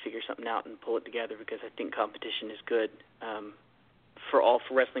TNA could figure something out and pull it together, because I think competition is good for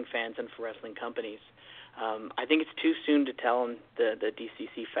wrestling fans and for wrestling companies. I think it's too soon to tell the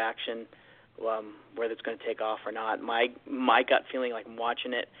DCC faction whether it's going to take off or not. My gut feeling, like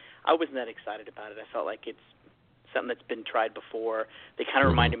watching it, I wasn't that excited about it. I felt like it's something that's been tried before. They kind of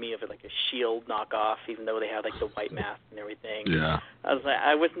reminded me of it like a Shield knockoff, even though they had like the white mask and everything. Yeah.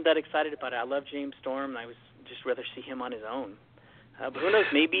 I wasn't that excited about it. I love James Storm, and I was just rather see him on his own. But who knows?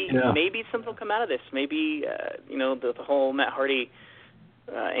 Maybe something will come out of this. Maybe the whole Matt Hardy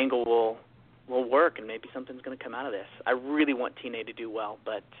angle will work, and maybe something's going to come out of this. I really want TNA to do well,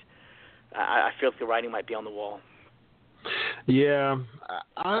 but I feel like the writing might be on the wall. Yeah,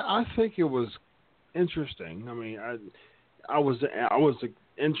 I think it was interesting. I mean, I was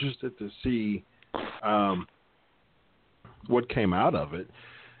interested to see what came out of it.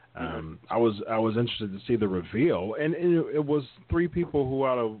 I was interested to see the reveal, and it was three people who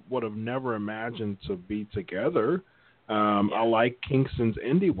I would have never imagined to be together. I like Kingston's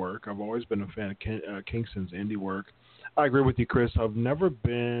indie work. I've always been a fan of Kingston's indie work. I agree with you, Chris. I've never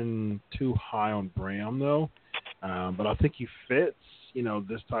been too high on Bram, though. But I think he fits,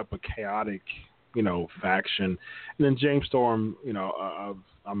 this type of chaotic, faction. And then James Storm,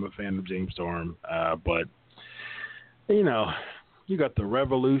 I'm a fan of James Storm. But, you got the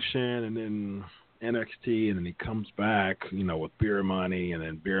Revolution and then NXT, and then he comes back, with Beer Money, and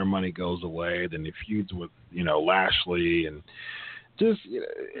then Beer Money goes away. Then he feuds with, Lashley, and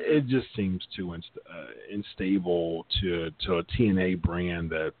it just seems too unstable to a TNA brand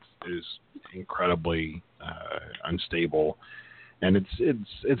that is incredibly unstable, and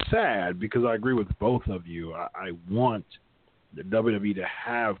it's sad, because I agree with both of you. I want the WWE to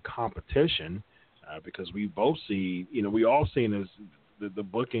have competition, because we both see, we all seen as the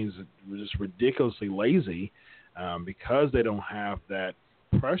bookings were just ridiculously lazy, because they don't have that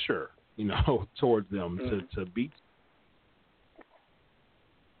pressure, towards them to beat.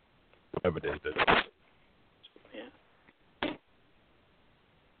 Evident that.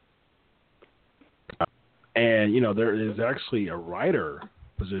 And there is actually a writer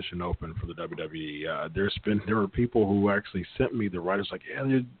position open for the WWE. There were people who actually sent me the writers like, yeah,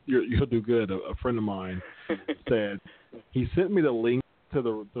 you'll do good. A friend of mine said he sent me the link to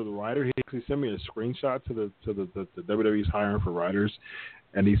the writer. He actually sent me a screenshot to the WWE's hiring for writers,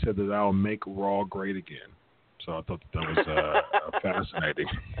 and he said that I'll make Raw great again. So I thought that was fascinating.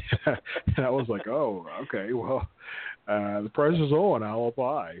 And I was like, oh, okay, well, the pressure's on. I'll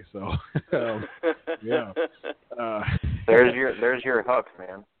apply. So, yeah. There's your hook,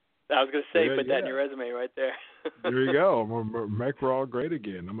 man. I was going to say, put that in your resume right there. There you go. I'm gonna make Raw great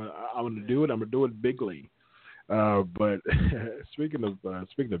again. I'm gonna do it. I'm gonna do it bigly. But speaking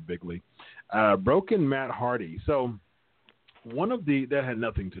of bigly, Broken Matt Hardy. So one of that had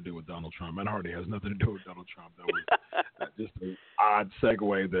nothing to do with Donald Trump. Matt Hardy has nothing to do with Donald Trump. That was just an odd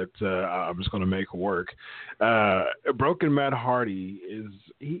segue that I'm just going to make work. Broken Matt Hardy is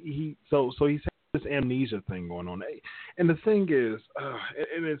he's this amnesia thing going on, and the thing is,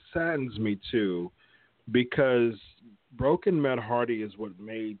 and it saddens me too, because Broken Matt Hardy is what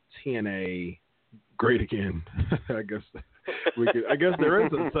made TNA great again. I guess there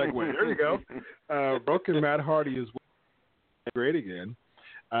is a segue. There you go. Broken Matt Hardy is great again,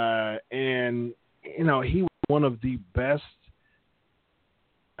 and he was one of the best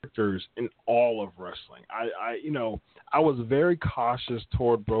characters in all of wrestling. I was very cautious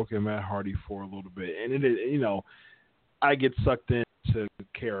toward Broken Matt Hardy for a little bit, and I get sucked into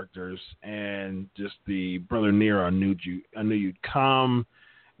characters, and just the Brother Nero, I knew you'd come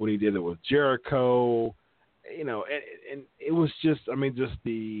when he did it with Jericho, and it was just,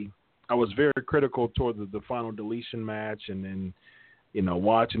 I was very critical toward the final deletion match, and then,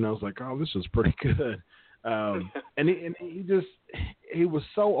 watching, I was like, oh, this is pretty good. And he was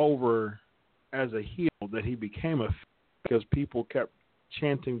so over as a heel that he became because people kept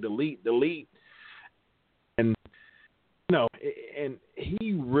chanting delete, and and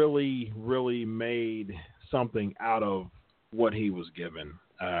he really, really made something out of what he was given,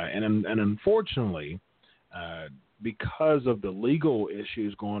 and unfortunately, because of the legal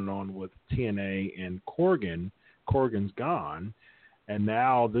issues going on with TNA and Corgan's gone, and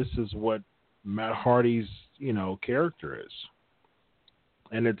now this is what Matt Hardy's, character is,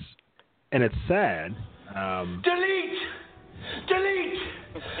 and it's sad. Delete.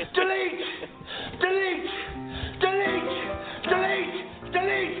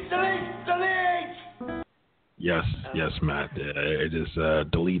 Yes, Matt. It is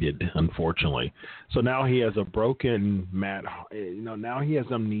deleted, unfortunately. So now he has a broken Matt. Now he has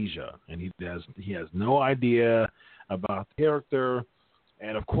amnesia, and he has no idea about the character.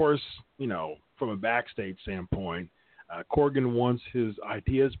 And of course, from a backstage standpoint, Corgan wants his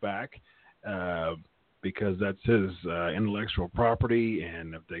ideas back because that's his intellectual property,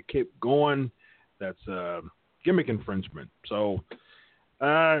 and if they keep going, that's gimmick infringement. So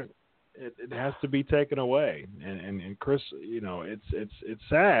it has to be taken away. And Chris, it's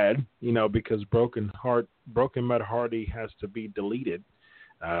sad, because Broken Matt Hardy has to be deleted,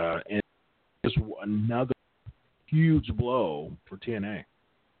 and it's another huge blow for TNA.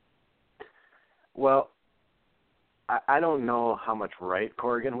 Well, I don't know how much right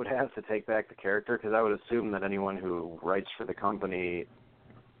Corgan would have to take back the character, because I would assume that anyone who writes for the company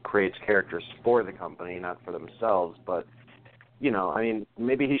creates characters for the company, not for themselves. But,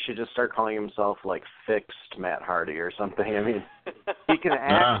 maybe he should just start calling himself, like, Fixed Matt Hardy or something. He can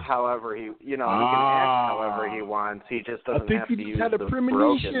act however he wants. He just doesn't have to use the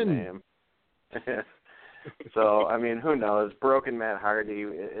Broken name. So, who knows? Broken Matt Hardy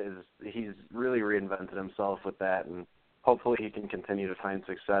he's really reinvented himself with that, and hopefully he can continue to find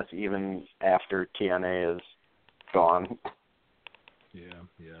success even after TNA is gone. Yeah.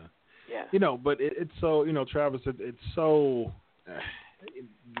 But it's so, Travis, it's so,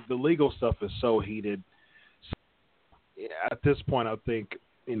 the legal stuff is so heated. So, at this point, I think,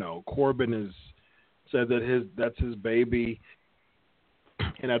 Corbin has said that that's his baby.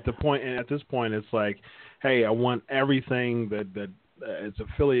 And at this point, it's like, hey, I want everything that is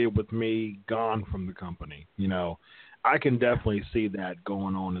affiliated with me gone from the company. I can definitely see that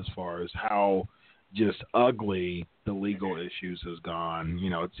going on as far as how just ugly the legal issues has gone.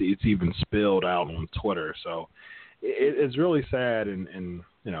 It's even spilled out on Twitter. So it's really sad, and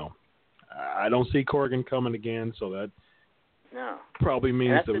I don't see Corgan coming again. So that probably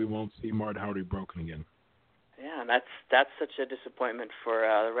means that we won't see Matt Hardy broken again. Yeah, and that's such a disappointment for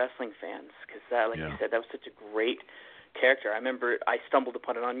the wrestling fans, because you said, that was such a great character. I remember I stumbled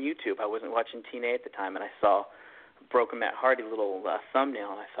upon it on YouTube. I wasn't watching TNA at the time, and I saw Broken Matt Hardy little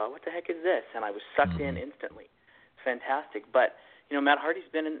thumbnail, and I thought, what the heck is this? And I was sucked in instantly. It's fantastic. But Matt Hardy's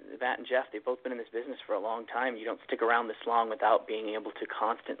Matt and Jeff, they've both been in this business for a long time. You don't stick around this long without being able to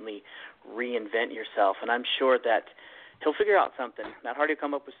constantly reinvent yourself. And I'm sure that he'll figure out something. Matt Hardy will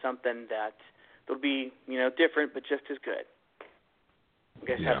come up with something that'll be, different, but just as good. You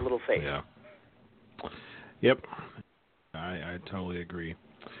guys have a little faith. Yeah. Yep. I totally agree.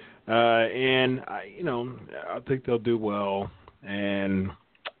 And I think they'll do well. And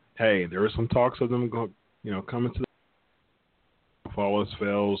hey, there are some talks of them coming to the if all else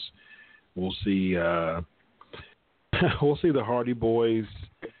fails. We'll see we'll see the Hardy Boys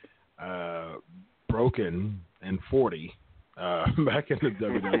broken and 40 back in the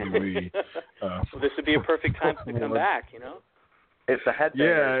WWE. Well, this would be a perfect time to come back, If the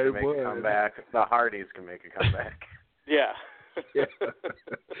Headbangers can make a comeback, the Hardys can make a comeback. Yeah. Yeah,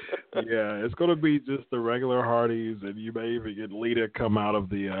 it's going to be just the regular Hardys, and you may even get Lita come out of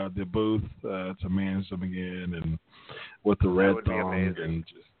the booth to manage them again, and with the red thong and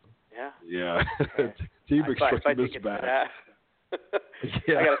just Team Extreme is back. I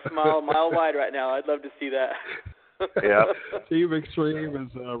got a smile a mile wide right now. I'd love to see that. Yeah, Team Extreme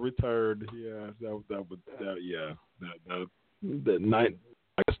is returned. Yeah, the night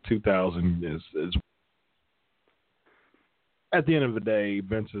 2000 is. At the end of the day,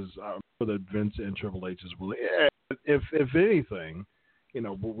 Vince and Triple H is willing. If anything,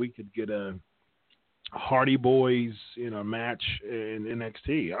 we could get a Hardy Boys, match in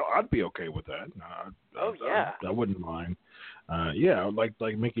NXT. I'd be okay with that. I wouldn't mind.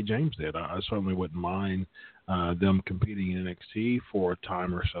 Like Mickie James did. I certainly wouldn't mind them competing in NXT for a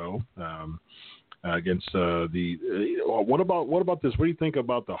time or so against What about this? What do you think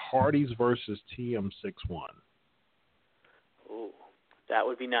about the Hardys versus TM61? That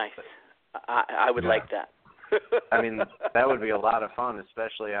would be nice. I would like that. I mean, that would be a lot of fun,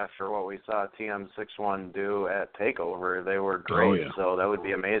 especially after what we saw TM61 do at TakeOver. They were great, so that would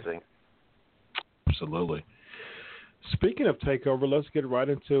be amazing. Absolutely. Speaking of TakeOver, let's get right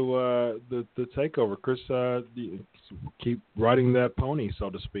into the TakeOver. Chris, keep riding that pony, so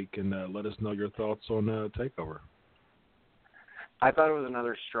to speak, and let us know your thoughts on TakeOver. I thought it was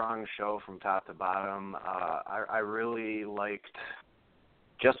another strong show from top to bottom. I really liked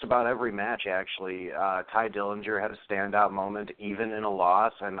just about every match, actually. Ty Dillinger had a standout moment, even in a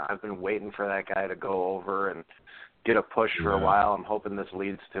loss, and I've been waiting for that guy to go over and get a push for a while. I'm hoping this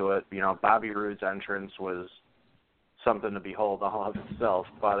leads to it. Bobby Roode's entrance was something to behold all of itself,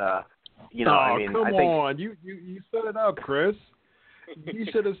 but I think on, you set it up, Chris. You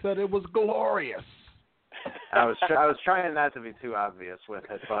should have said it was glorious. I was trying not to be too obvious with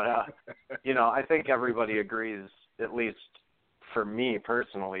it, but I think everybody agrees, at least for me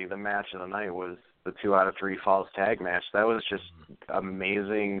personally, the match of the night was the 2 out of 3 falls tag match. That was just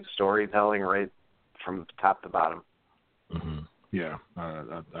amazing storytelling right from top to bottom. Mm-hmm. Yeah, I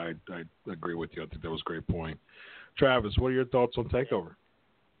agree with you. I think that was a great point. Travis, what are your thoughts on TakeOver?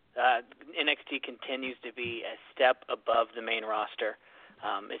 NXT continues to be a step above the main roster.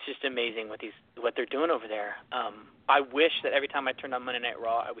 It's just amazing what they're doing over there. I wish that every time I turned on Monday Night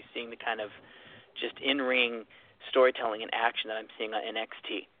Raw, I was seeing the kind of just in-ring storytelling and action that I'm seeing on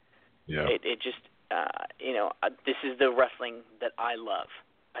NXT. Yeah. It just, this is the wrestling that I love.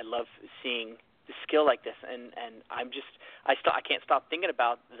 I love seeing the skill like this, and I can't stop thinking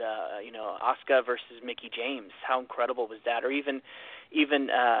about the Asuka versus Mickie James. How incredible was that? Or even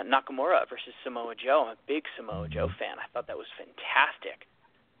Nakamura versus Samoa Joe. I'm a big Samoa Joe fan. I thought that was fantastic.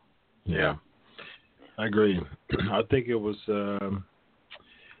 Yeah, I agree. I think it was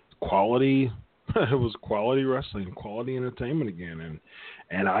quality. It was quality wrestling, quality entertainment again,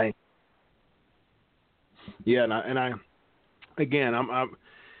 and I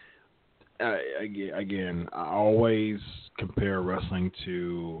always compare wrestling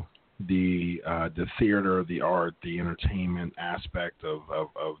to the theater, the art, the entertainment aspect of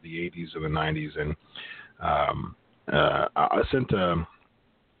the 80s and the 90s, and I sent a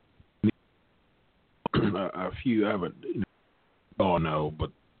few. I haven't all know,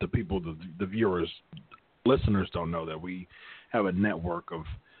 but the people, the viewers, listeners don't know that we have a network of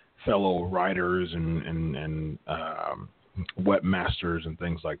fellow writers and webmasters and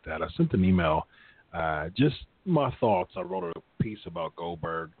things like that. I sent an email, just my thoughts. I wrote a piece about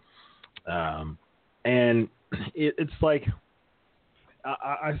Goldberg, and it's like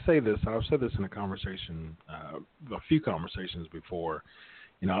I say this. I've said this in a conversation, a few conversations before.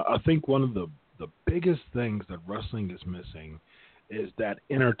 I think one of the biggest things that wrestling is missing is that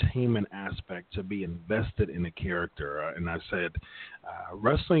entertainment aspect, to be invested in a character. And I said,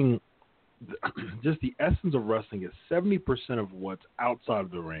 wrestling, just the essence of wrestling is 70% of what's outside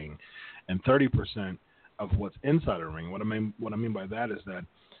of the ring and 30% what's inside the ring. What I mean by that is that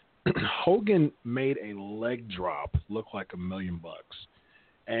Hogan made a leg drop look like $1 million,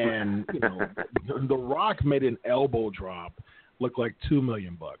 and The Rock made an elbow drop look like $2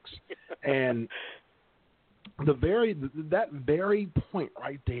 million, and that very point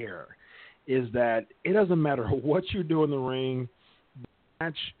right there is that it doesn't matter what you do in the ring, the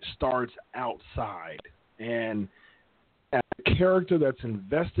match starts outside, and a character that's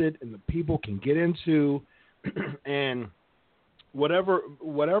invested and the people can get into, and whatever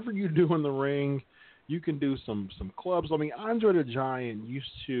you do in the ring, you can do some clubs. I mean, Andre the Giant used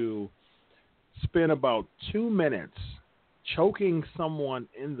to spend about 2 minutes choking someone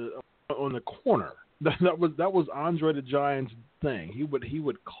on the corner. That was Andre the Giant's thing. He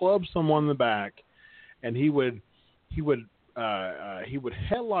would club someone in the back, and he would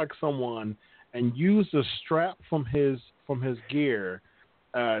headlock someone and use the strap from his gear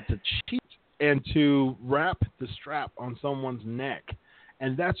to cheat and to wrap the strap on someone's neck,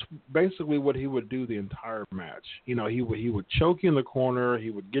 and that's basically what he would do the entire match. He would choke you in the corner,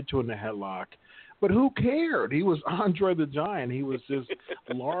 he would get you in the headlock, but who cared? He was Andre the Giant. He was just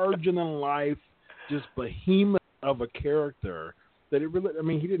larger than life, just behemoth of a character that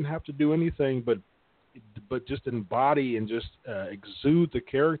he didn't have to do anything but just embody and just exude the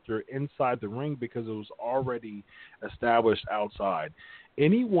character inside the ring because it was already established outside.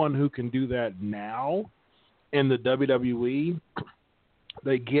 Anyone who can do that now in the WWE,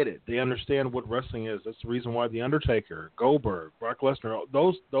 they get it. They understand what wrestling is. That's the reason why The Undertaker, Goldberg, Brock Lesnar,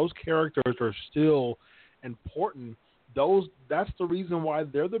 those characters are still important. That's the reason why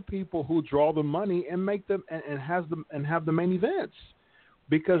they're the people who draw the money and make them and have the main events,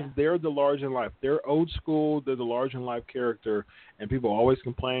 because they're the large in life. They're old school. They're the large in life character, and people always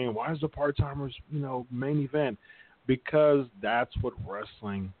complain, why is the part timers main event? Because that's what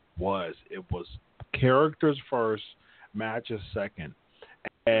wrestling was. It was characters first, matches second.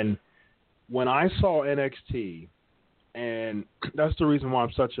 And when I saw NXT, and that's the reason why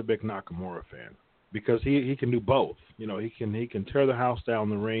I'm such a big Nakamura fan, because he can do both. He can tear the house down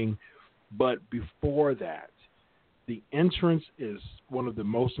the ring, but before that, the entrance is one of the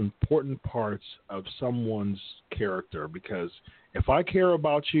most important parts of someone's character, because if I care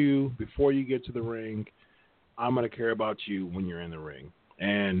about you before you get to the ring, I'm going to care about you when you're in the ring.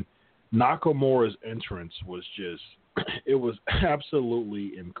 And Nakamura's entrance was just, it was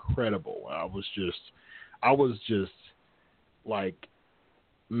absolutely incredible. I was just like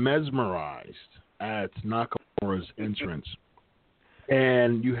mesmerized at Nakamura's entrance.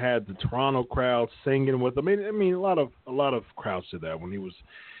 And you had the Toronto crowd singing with him. I mean, a lot of crowds did that when he was,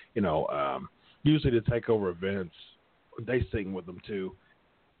 usually the TakeOver events, they sing with him too.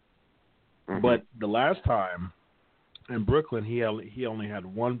 Mm-hmm. But the last time in Brooklyn, he only had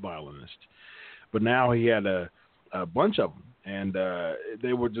one violinist, but now he had a bunch of them, and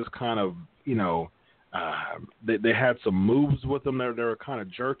they were just kind of, they had some moves with them. They were kind of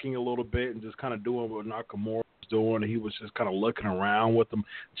jerking a little bit and just kind of doing what Nakamura was doing. And he was just kind of looking around with them.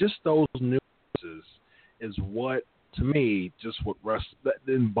 Just those nuances is what, to me, that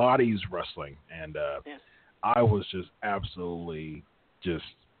embodies wrestling. And I was just absolutely just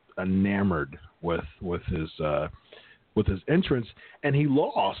enamored with his entrance, and he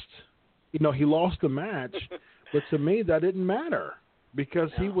lost. He lost the match, but to me that didn't matter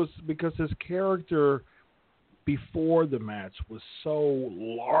because his character before the match was so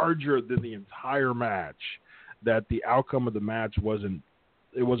larger than the entire match that the outcome of the match wasn't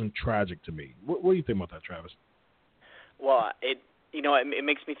tragic to me. What do you think about that, Travis? Well, it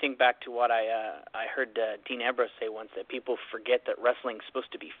makes me think back to what I heard Dean Ambrose say once, that people forget that wrestling's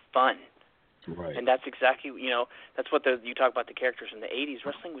supposed to be fun. Right. And that's exactly, that's what you talk about the characters in the 80s.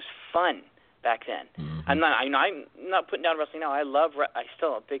 Wrestling was fun back then. Mm-hmm. I'm not putting down wrestling now. I'm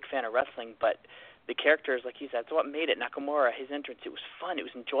still a big fan of wrestling, but the characters, like you said, that's what made it. Nakamura, his entrance, it was fun. It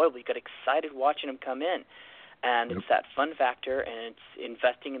was enjoyable. You got excited watching him come in. And it's that fun factor, and it's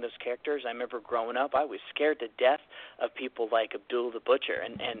investing in those characters. I remember growing up, I was scared to death of people like Abdul the Butcher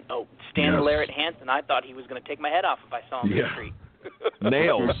and Stan Larrett Hansen. I thought he was going to take my head off if I saw him in the street.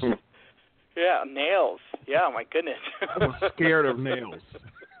 Nails. Yeah, Nails. Yeah, my goodness. I was scared of Nails.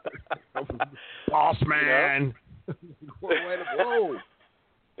 Boss man. Whoa.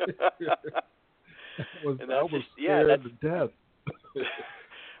 I was scared to death.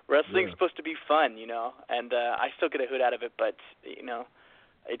 Wrestling's supposed to be fun, and I still get a hoot out of it, but,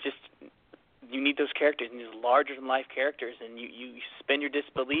 it just, you need those characters, and these larger-than-life characters, and you suspend your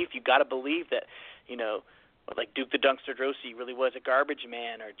disbelief. You got to believe that, like Duke the Dunkster Drosy really was a garbage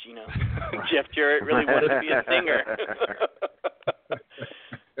man, or, Jeff Jarrett really wanted to be a singer.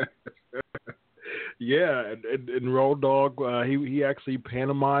 Yeah, and Road Dogg, he actually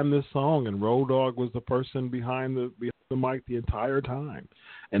pantomimed this song, and Road Dogg was the person behind the mic the entire time,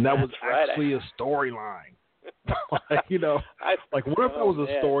 and that was actually a storyline. You know, like what if that was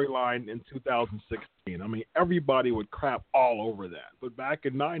a storyline in 2016? I mean, everybody would crap all over that. But back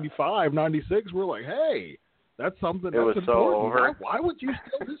in 95, 96, we're like, hey, that's something that's important. So over. Why would you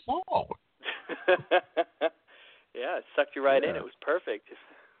steal this song? Yeah, it sucked you right in. It was perfect.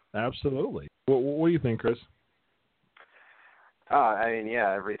 Absolutely. What do you think, Chris? I mean,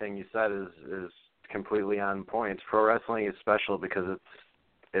 yeah, everything you said is completely on point. Pro wrestling is special because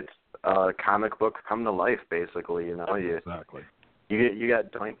it's a comic book come to life, basically. You know, exactly. You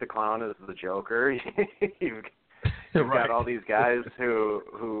got Doink the Clown as the Joker. You've got all these guys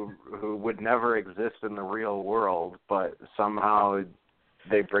who would never exist in the real world, but somehow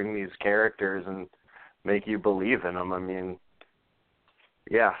they bring these characters and make you believe in them. I mean,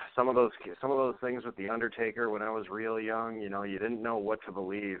 yeah, some of those things with the Undertaker when I was real young, you know, you didn't know what to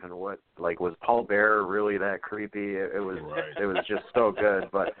believe and what, like, was Paul Bearer really that creepy? It was just so good.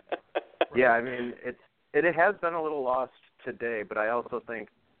 But yeah, I mean, it has been a little lost today, but I also think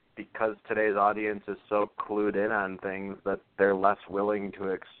because today's audience is so clued in on things that they're less willing to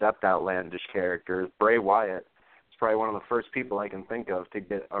accept outlandish characters. Bray Wyatt is probably one of the first people I can think of to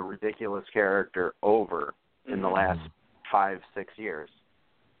get a ridiculous character over in the last 5-6 years.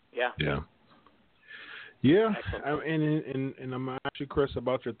 Yeah. And I'm actually Chris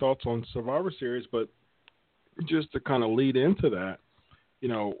about your thoughts on Survivor Series, but just to kind of lead into that, you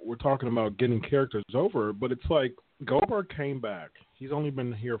know, we're talking about getting characters over, but it's like Goldberg came back. He's only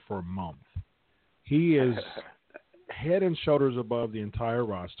been here for a month. He is head and shoulders above the entire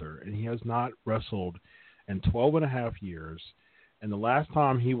roster, and he has not wrestled in 12 and a half years. And the last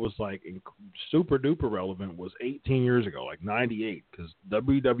time he was, like, super duper relevant was 18 years ago, like 98, because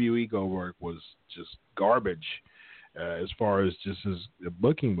WWE Goldberg was just garbage as far as just his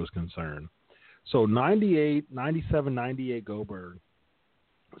booking was concerned. So 98 Goldberg,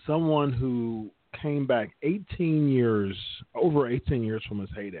 someone who came back over 18 years from his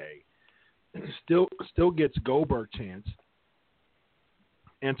heyday, still gets Goldberg chance.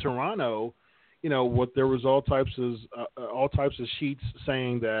 And Toronto, you know, there was all types of sheets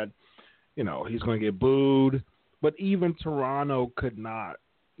saying that, you know, he's going to get booed, but even Toronto could not,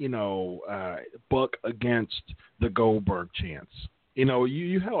 you know, buck against the Goldberg chance. You know,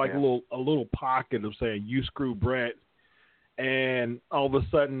 you had like a little pocket of saying you screw Brett, and all of a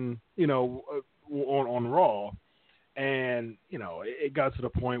sudden, you know, on Raw, and you know, it got to the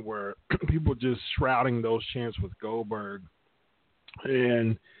point where people just shrouding those chants with Goldberg,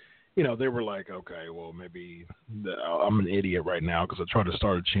 and you know, they were like, okay, well, maybe I'm an idiot right now because I tried to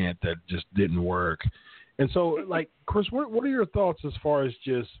start a chant that just didn't work. And so, like, Chris, what are your thoughts as far as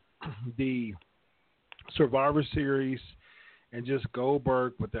just the Survivor Series and just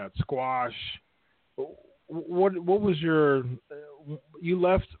Goldberg with that squash? What was your you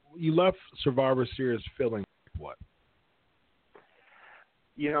left Survivor Series feeling like what?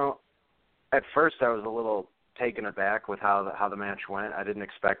 You know, at first I was a little taken aback with how the match went. I didn't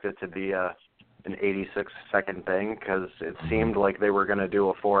expect it to be an 86-second thing because it seemed like they were going to do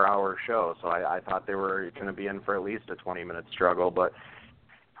a 4-hour show. So I thought they were going to be in for at least a 20-minute struggle. But,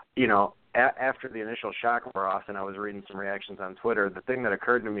 you know, after the initial shock wore off and I was reading some reactions on Twitter, the thing that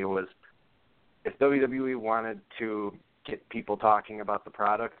occurred to me was if WWE wanted to get people talking about the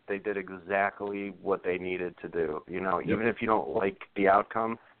product, they did exactly what they needed to do. You know, even if you don't like the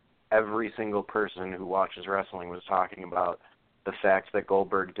outcome, every single person who watches wrestling was talking about the fact that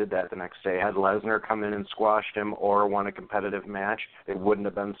Goldberg did that the next day. Had Lesnar come in and squashed him or won a competitive match, it wouldn't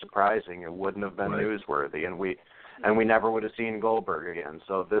have been surprising. It wouldn't have been newsworthy, and we never would have seen Goldberg again.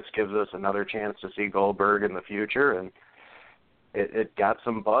 So this gives us another chance to see Goldberg in the future, and it got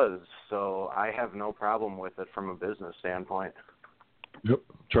some buzz. So I have no problem with it from a business standpoint. Yep.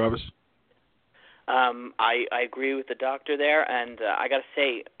 Travis? I agree with the doctor there, and I got to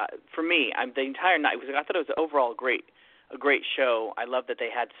say, for me, the entire night, I thought it was overall a great show. I love that they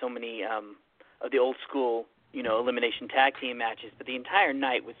had so many of the old school, you know, elimination tag team matches, but the entire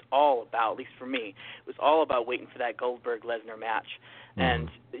night was all about, at least for me, it was all about waiting for that Goldberg-Lesnar match. And,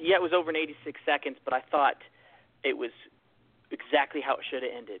 yeah, it was over in 86 seconds, but I thought it was exactly how it should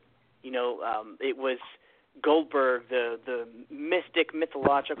have ended. You know, it was Goldberg, the mystic,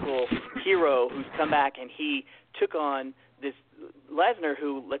 mythological hero who's come back, and he took on this Lesnar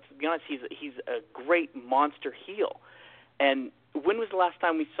who, let's be honest, he's a great monster heel. And when was the last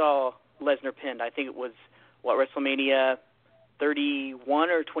time we saw Lesnar pinned? I think it was, WrestleMania 31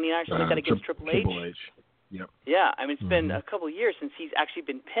 or 29 or something like that against Triple H? Yep. Yeah, I mean, it's been a couple of years since he's actually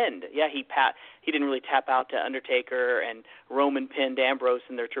been pinned. Yeah, he didn't really tap out to Undertaker, and Roman pinned Ambrose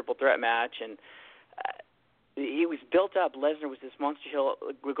in their triple threat match, and he was built up. Lesnar was this monster heel.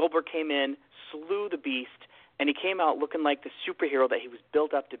 Goldberg came in, slew the beast, and he came out looking like the superhero that he was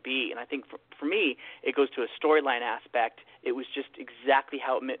built up to be. And I think for me, it goes to a storyline aspect. It was just exactly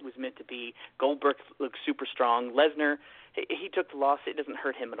how it was meant to be. Goldberg looked super strong. Lesnar, he took the loss. It doesn't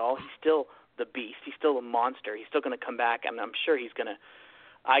hurt him at all. He's still the beast. He's still a monster. He's still going to come back, and I'm sure he's going to.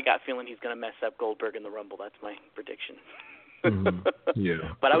 I got a feeling he's going to mess up Goldberg in the Rumble. That's my prediction.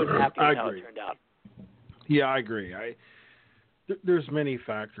 Yeah, but I was happy with how it turned out. Yeah, I agree. There's many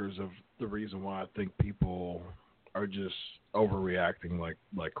factors of the reason why I think people are just overreacting like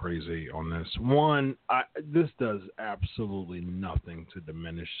crazy on this. One, this does absolutely nothing to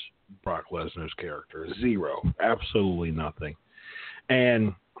diminish Brock Lesnar's character. Zero. Absolutely nothing.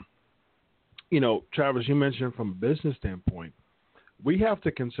 And, Travis, you mentioned from a business standpoint, we have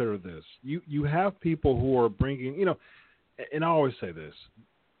to consider this. You have people who are bringing, and I always say this,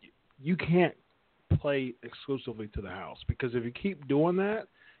 you can't play exclusively to the house, because if you keep doing that,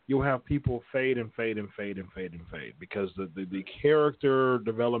 you'll have people fade because the character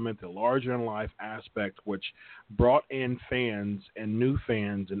development, the larger in life aspect, which brought in fans and new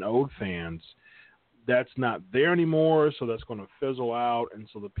fans and old fans, that's not there anymore. So that's going to fizzle out, and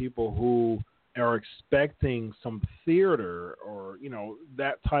so the people who are expecting some theater or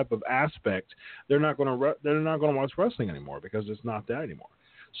that type of aspect, they're not going to watch wrestling anymore because it's not that anymore.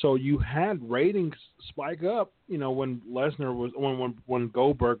 So you had ratings spike up, when Lesnar was when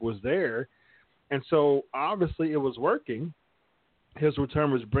Goldberg was there, and so obviously it was working. His return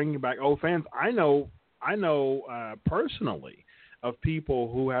was bringing back old fans. I know personally of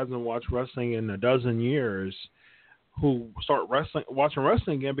people who hasn't watched wrestling in a dozen years who start watching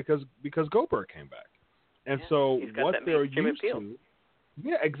wrestling again because Goldberg came back, and so what they're used to.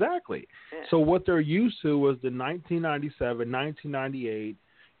 Yeah, exactly. Yeah. So what they're used to was the 1997, 1998.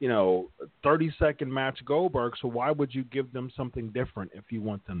 30-second match Goldberg, so why would you give them something different if you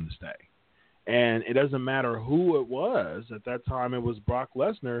want them to stay? And it doesn't matter who it was. At that time, it was Brock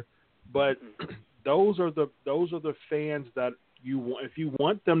Lesnar, but those are the fans that if you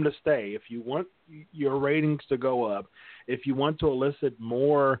want them to stay, if you want your ratings to go up, if you want to elicit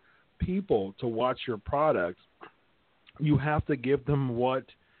more people to watch your product, you have to give them what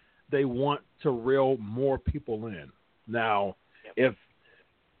they want to reel more people in. Now, if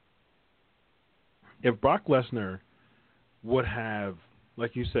Brock Lesnar would have,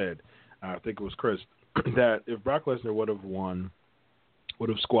 like you said, I think it was Chris, that if Brock Lesnar would have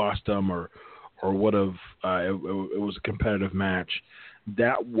squashed them or would have, it was a competitive match,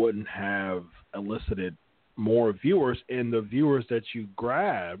 that wouldn't have elicited more viewers. And the viewers that you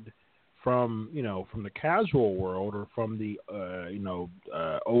grabbed from the casual world or from the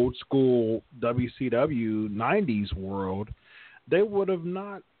old school WCW 90s world, they would have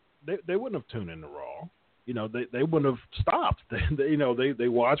not. They wouldn't have tuned into Raw. They wouldn't have stopped. They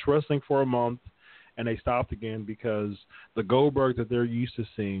watched wrestling for a month and they stopped again because the Goldberg that they're used to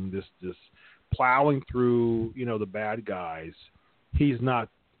seeing, this plowing through, the bad guys, he's not,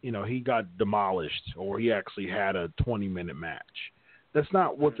 he got demolished or he actually had a 20-minute match. That's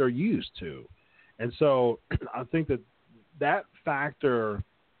not what they're used to. And so I think that factor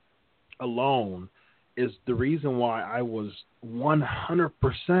alone is the reason why I was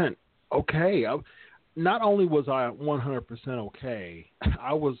 100% okay. Not only was I 100% okay,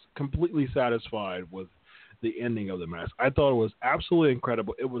 I was completely satisfied with the ending of the match. I thought it was absolutely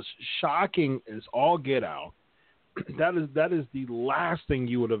incredible. It was shocking as all get out. That is the last thing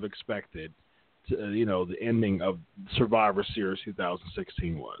you would have expected. The ending of Survivor Series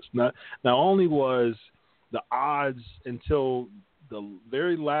 2016 was. Not only was the odds until the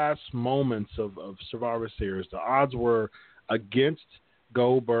very last moments of Survivor Series, the odds were against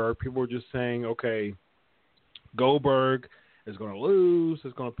Goldberg. People were just saying, okay, Goldberg is going to lose.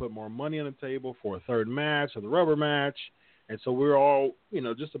 It's going to put more money on the table for a third match or the rubber match. And so we're all,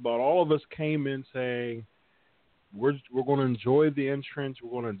 just about all of us came in saying, we're going to enjoy the entrance.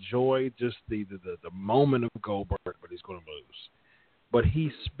 We're going to enjoy just the moment of Goldberg, but he's going to lose. But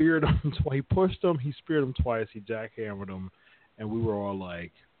he speared him twice. He pushed him. He speared him twice. He jackhammered him. And we were all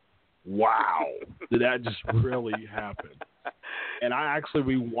like, wow, did that just really happen? And I actually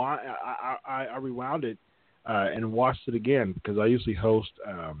rewound it and watched it again because I usually host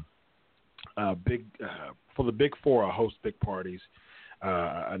for the Big Four, I host big parties.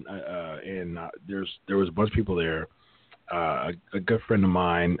 And there was a bunch of people there. A good friend of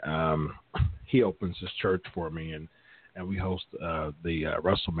mine, he opens his church for me, and and we host the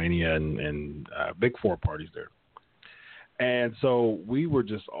WrestleMania and Big Four parties there. And so we were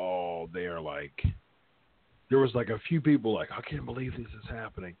just all there, like, there was like a few people like, I can't believe this is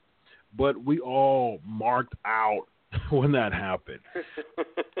happening. But we all marked out when that happened.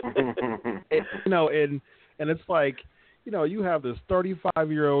 And it's like, you have this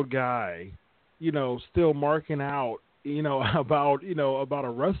 35-year-old guy, still marking out, about a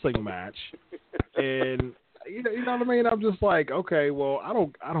wrestling match. And you know what I mean? I'm just like, okay, well, I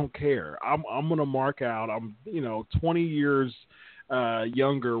don't care. I'm going to mark out. I'm, 20 years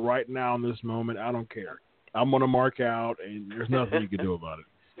younger right now in this moment. I don't care. I'm going to mark out, and there's nothing you can do about it.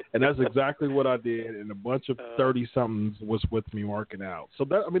 And that's exactly what I did, and a bunch of 30-somethings was with me marking out. So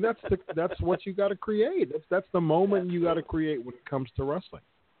that's what you got to create. That's the moment you got to create when it comes to wrestling.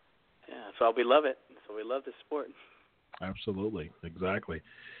 Yeah, that's why we love it. That's why we love the sport. Absolutely, exactly.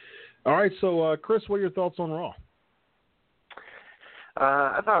 All right, so Chris, what are your thoughts on Raw?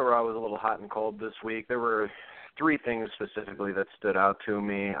 I thought Raw was a little hot and cold this week. There were 3 things specifically that stood out to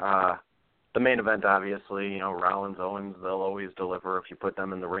me. The main event, obviously, Rollins, Owens, they'll always deliver if you put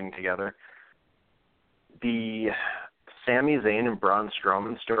them in the ring together. The Sami Zayn and Braun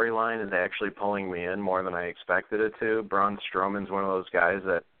Strowman storyline is actually pulling me in more than I expected it to. Braun Strowman's one of those guys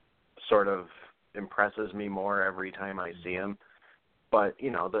that sort of impresses me more every time I see him. But,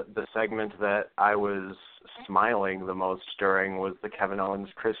 the segment that I was smiling the most during was the Kevin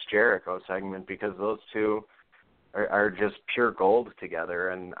Owens-Chris Jericho segment, because those two are just pure gold together,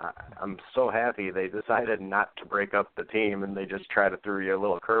 and I'm so happy they decided not to break up the team and they just try to throw you a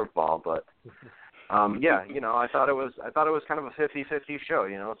little curveball. But I thought it was kind of a 50-50 show.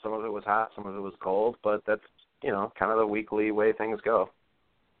 Some of it was hot, some of it was cold, but that's kind of the weekly way things go.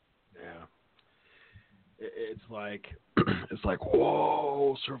 Yeah, it's like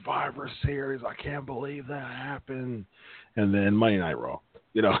whoa, Survivor Series! I can't believe that happened. And then Monday Night Raw.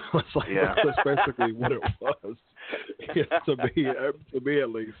 It's like that's basically what it was. To me at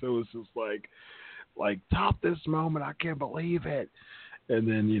least, it was just like top this moment. I can't believe it. And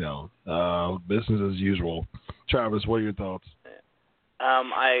then business as usual. Travis, what are your thoughts?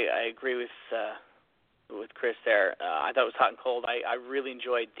 I agree with Chris there. I thought it was hot and cold. I really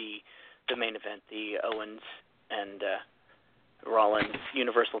enjoyed the main event, the Owens and Rollins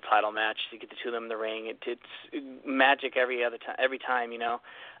Universal title match. You get the two of them in the ring. It's magic every time.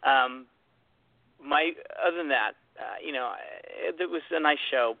 Other than that, it was a nice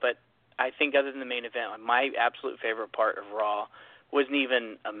show. But I think other than the main event, my absolute favorite part of Raw wasn't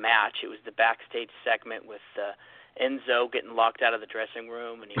even a match. It was the backstage segment with Enzo getting locked out of the dressing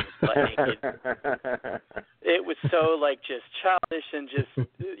room and he was butt naked. It was so just childish and just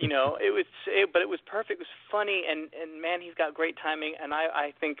but it was perfect. It was funny and man, he's got great timing. And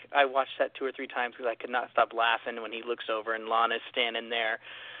I think I watched that 2 or 3 times because I could not stop laughing when he looks over and Lana's standing there.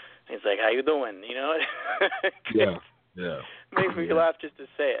 He's like, "How you doing?" Yeah. Makes me laugh just to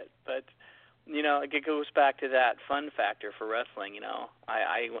say it, but. It goes back to that fun factor for wrestling.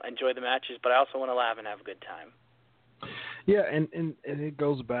 I enjoy the matches, but I also want to laugh and have a good time. Yeah, and it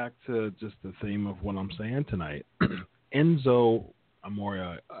goes back to just the theme of what I'm saying tonight. Enzo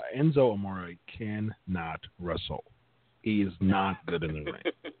Amore cannot wrestle. He is not good in the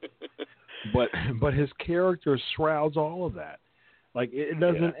ring. But his character shrouds all of that. It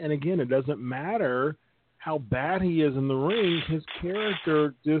doesn't, and again, it doesn't matter how bad he is in the ring. His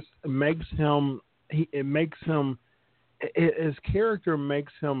character just makes him. His character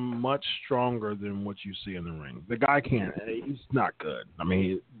makes him much stronger than what you see in the ring. The guy can't. He's not good. I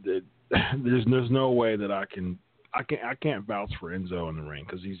mean, there's no way that I can't vouch for Enzo in the ring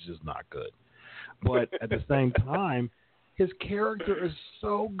because he's just not good. But at the same time, his character is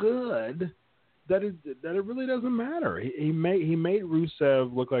so good that it really doesn't matter. He made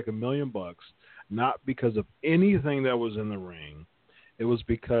Rusev look like $1 million. Not because of anything that was in the ring. It was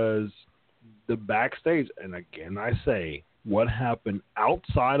because the backstage, and again I say, what happened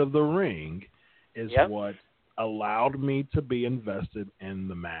outside of the ring is what allowed me to be invested in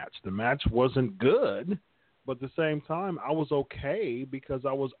the match. The match wasn't good, but at the same time, I was okay because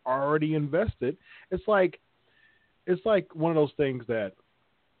I was already invested. It's like one of those things that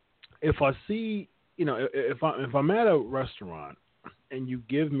if I see, if I'm at a restaurant, and you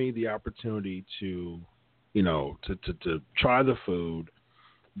give me the opportunity to try the food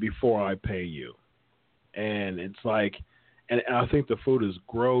before I pay you. And it's like, and I think the food is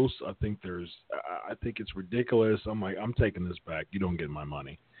gross. I think it's ridiculous. I'm like, I'm taking this back. You don't get my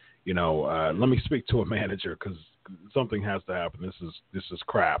money. Let me speak to a manager because something has to happen. This is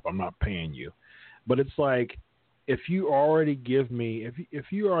crap. I'm not paying you. But it's like, if you already if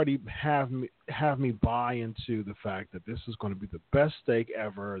you already have me buy into the fact that this is going to be the best steak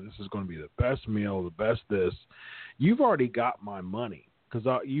ever, this is going to be the best meal, the best this, you've already got my money because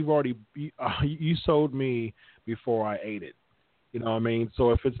you sold me before I ate it. You know what I mean?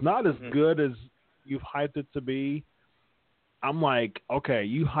 So if it's not as good as you've hyped it to be, I'm like, okay,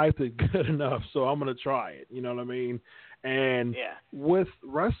 you hyped it good enough, so I'm going to try it. You know what I mean? And with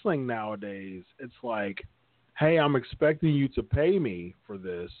wrestling nowadays, it's like, hey, I'm expecting you to pay me for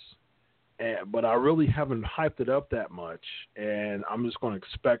this, but I really haven't hyped it up that much, and I'm just going to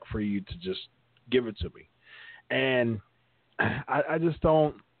expect for you to just give it to me. And I just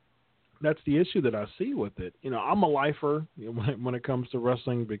don't – that's the issue that I see with it. You know, I'm a lifer when it comes to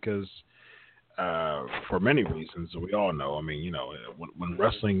wrestling because for many reasons, we all know. I mean, you know, when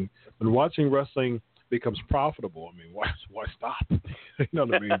watching wrestling becomes profitable, I mean, why stop? You know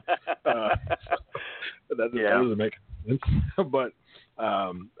what I mean? That doesn't make sense. But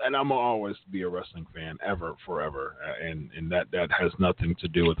and I'm always be a wrestling fan forever, and that has nothing to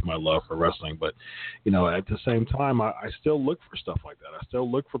do with my love for wrestling. But you know, at the same time, I still look for stuff like that. I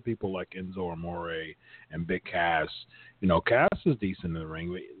still look for people like Enzo Amore and Big Cass. You know, Cass is decent in the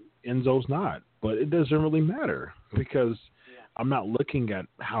ring. Enzo's not, but it doesn't really matter because I'm not looking at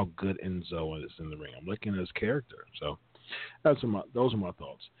how good Enzo is in the ring. I'm looking at his character. So those are my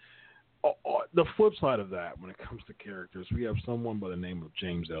thoughts. The flip side of that, when it comes to characters, we have someone by the name of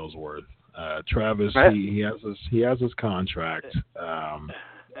James Ellsworth. Travis, he has his contract.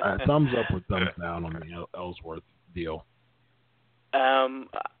 Thumbs up or thumbs down on the Ellsworth deal? I'm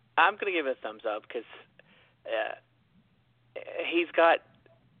going to give it a thumbs up because he's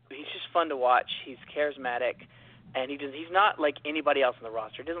just fun to watch. He's charismatic, and he's not like anybody else on the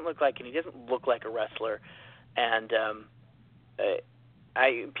roster. He doesn't look like a wrestler, and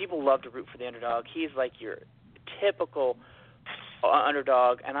people love to root for the underdog. He's like your typical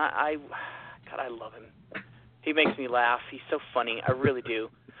underdog, and I love him. He makes me laugh. He's so funny. I really do.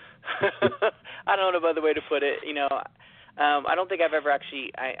 I don't know no other way to put it. You know, I don't think I've ever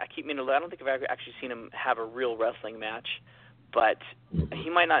actually. I keep meaning to. I don't think I've ever actually seen him have a real wrestling match. But he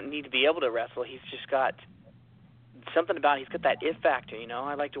might not need to be able to wrestle. He's just got something about. He's got that it factor. You know,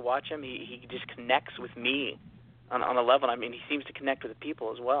 I like to watch him. He just connects with me on a level. I mean, he seems to connect with the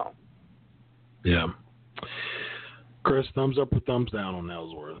people as well. Yeah. Chris, thumbs up or thumbs down on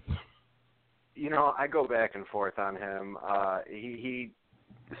Ellsworth? You know, I go back and forth on him. He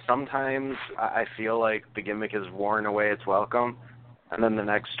sometimes I feel like the gimmick has worn away its welcome, and then the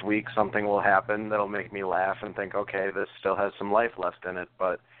next week something will happen that'll make me laugh and think, okay, this still has some life left in it.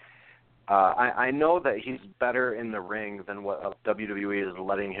 But I know that he's better in the ring than what WWE is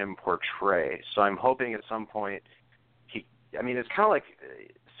letting him portray. So I'm hoping at some point it's kind of like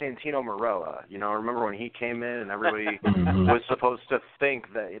Santino Marella. You know, remember when he came in and everybody was supposed to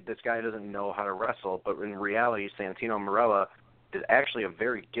think that this guy doesn't know how to wrestle, but in reality, Santino Marella is actually a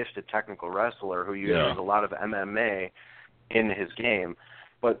very gifted technical wrestler who uses a lot of MMA in his game.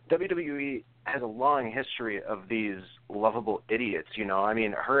 But WWE has a long history of these lovable idiots, you know. I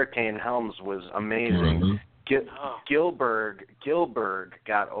mean, Hurricane Helms was amazing. Gilbert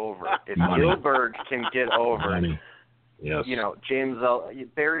got over. If Gilbert can get over, you know,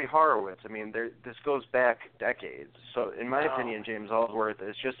 Barry Horowitz, I mean, this goes back decades. So in my opinion, James Ellsworth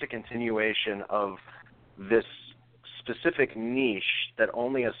is just a continuation of this specific niche that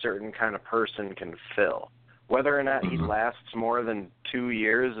only a certain kind of person can fill. Whether or not he lasts more than 2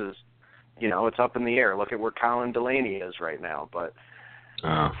 years is, you know, it's up in the air. Look at where Colin Delaney is right now. But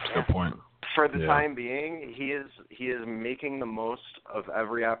good point. For the time being, he is making the most of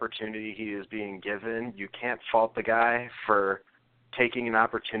every opportunity he is being given. You can't fault the guy for taking an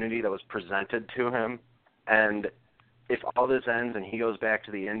opportunity that was presented to him. And if all this ends and he goes back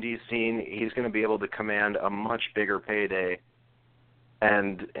to the indie scene, he's going to be able to command a much bigger payday.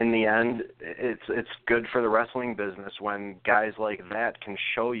 And in the end, it's good for the wrestling business when guys like that can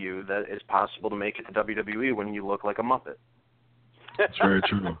show you that it's possible to make it to WWE when you look like a Muppet. That's very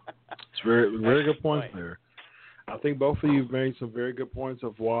true. It's very good points there. I think both of you made some very good points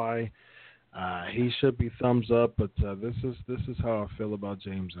of why he should be thumbs up. But this is how I feel about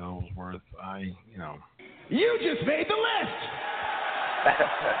James Ellsworth. You just made the list.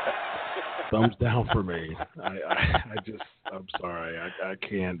 Thumbs down for me. I'm sorry. I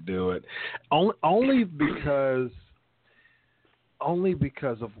can't do it. Only because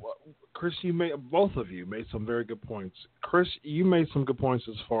of what Chris, both of you made some very good points. Chris, you made some good points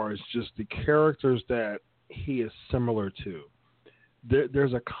as far as just the characters that he is similar to.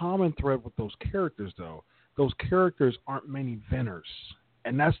 There's a common thread with those characters, though. Those characters aren't main eventers,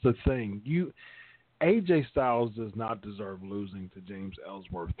 and that's the thing. AJ Styles does not deserve losing to James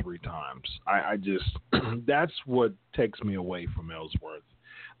Ellsworth 3 times. I just that's what takes me away from Ellsworth.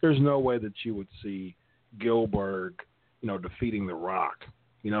 There's no way that you would see Goldberg, defeating The Rock.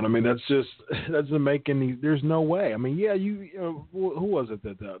 You know what I mean? That doesn't make any. There's no way. I mean, yeah, who was it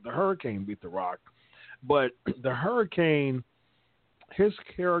that the Hurricane beat The Rock? But the Hurricane, his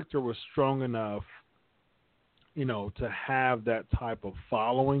character was strong enough, to have that type of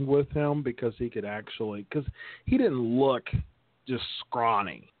following with him because he could because he didn't look just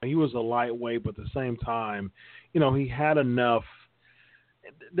scrawny. He was a lightweight, but at the same time, he had enough.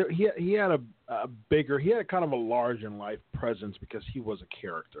 He had he had kind of a large in life presence because he was a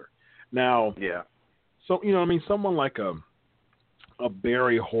character. Now, yeah. So someone like a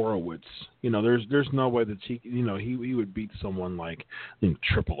Barry Horowitz, there's no way that he would beat someone like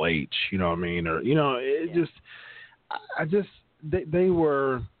Triple H,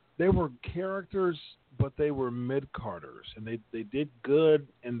 they were characters, but they were mid-carders, and they did good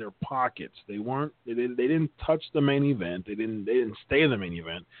in their pockets. They didn't touch the main event. They didn't stay in the main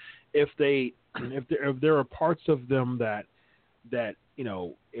event. If there are parts of them that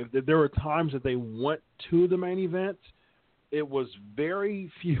if there were times that they went to the main event, it was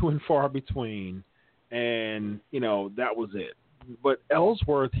very few and far between, and that was it. But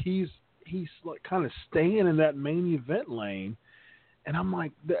Ellsworth, he's like kind of staying in that main event lane, and I'm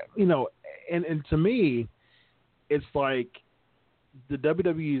like, and to me, it's like the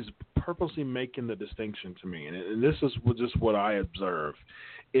WWE is purposely making the distinction to me, and this is just what I observe.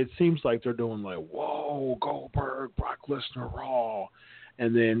 It seems like they're doing like, whoa, Goldberg, Brock Lesnar, Raw,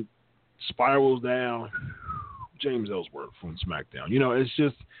 and then spirals down, James Ellsworth from SmackDown.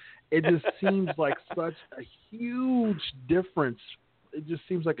 It just seems like such a huge difference. It just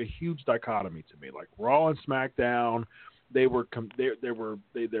seems like a huge dichotomy to me. Like Raw and SmackDown, they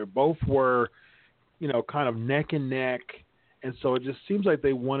both were, kind of neck and neck, and so it just seems like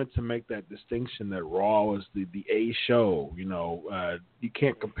they wanted to make that distinction that Raw was the A show. You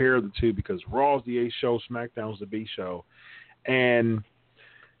can't compare the two because Raw is the A show, SmackDown is the B show, and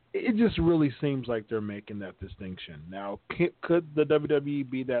it just really seems like they're making that distinction. Now, could the WWE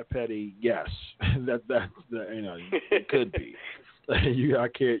be that petty? Yes, it could be. I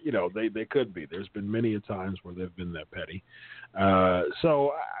can't. They could be. There's been many a times where they've been that petty.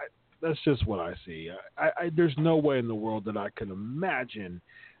 So that's just what I see. There's no way in the world that I can imagine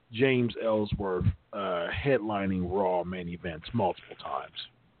James Ellsworth headlining Raw main events multiple times.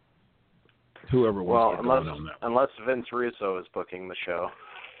 Whoever wants to go on that. Unless Vince Russo is booking the show.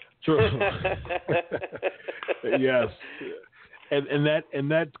 True. Yes.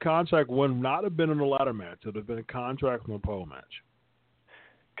 And that contract would not have been in a ladder match. It would have been a contract from a pole match.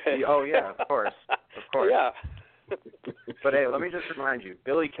 Oh, yeah, of course. Yeah. But, hey, let me just remind you,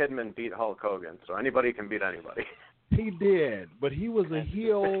 Billy Kidman beat Hulk Hogan, so anybody can beat anybody. He did, but he was a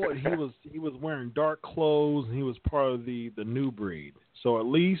heel, and he was wearing dark clothes, and he was part of the new breed. So at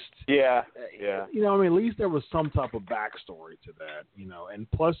least, at least there was some type of backstory to that, And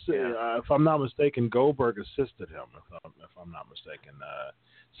plus, if I'm not mistaken, Goldberg assisted him. If I'm not mistaken,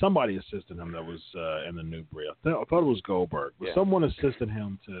 somebody assisted him that was in the new breed. I thought it was Goldberg, but someone assisted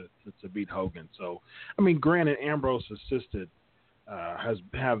him to beat Hogan. So, granted, Ambrose assisted. He has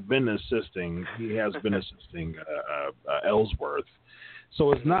been assisting Ellsworth,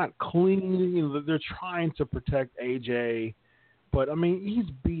 so it's not clean. They're trying to protect AJ, but he's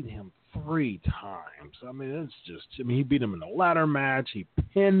beat him 3 times. It's just. He beat him in a ladder match. He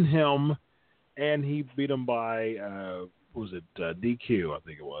pinned him, and he beat him by DQ? I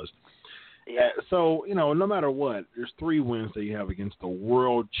think it was. Yeah. So no matter what, there's 3 wins that you have against the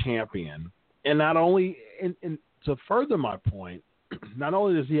world champion, and not only and to further my point. Not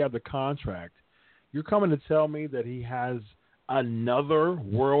only does he have the contract, you're coming to tell me that he has another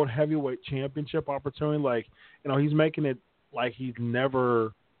World Heavyweight Championship opportunity. Like, he's making it like he's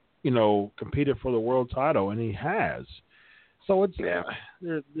never, competed for the world title, and he has. So it's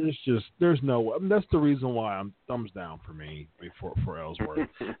there's no. That's the reason why I'm thumbs down for me for Ellsworth.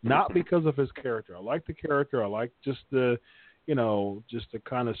 Not because of his character. I like the character. I like just the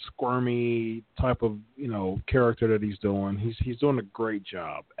kind of squirmy type of, character that he's doing. He's doing a great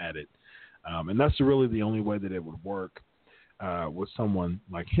job at it. And that's really the only way that it would work with someone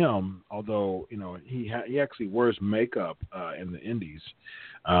like him, although, he actually wears makeup in the indies.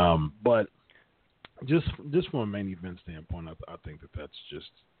 But just from a main event standpoint, I think that's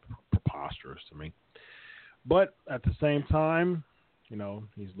just preposterous to me. But at the same time,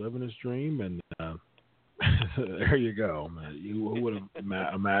 he's living his dream, and there you go, man. Who would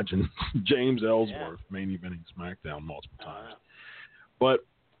have imagined James Ellsworth main eventing SmackDown multiple times? But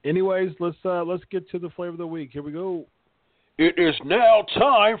Anyways, let's get to the flavor of the week. Here we go. It is now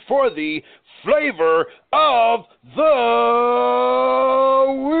time for the flavor of the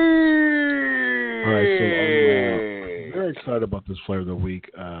week. All right, so I'm very excited about this flavor of the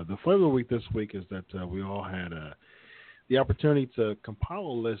week. The flavor of the week this week is that we all had the opportunity to compile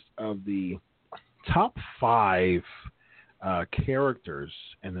a list of the top 5 characters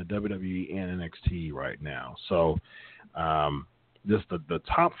in the WWE and NXT right now. So, just the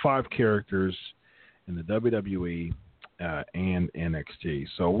top 5 characters in the WWE and NXT.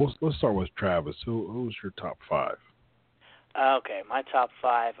 So let's start with Travis. Who's your top 5? Okay, my top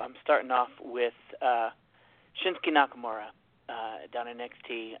 5. I'm starting off with Shinsuke Nakamura down in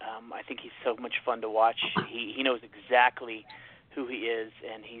NXT. I think he's so much fun to watch. He knows exactly who he is,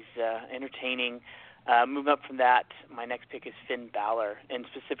 and he's entertaining. Moving up from that, my next pick is Finn Balor, and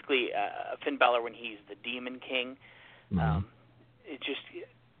specifically Finn Balor when he's the Demon King.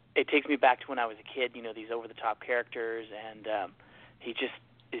 It takes me back to when I was a kid, these over-the-top characters, and he just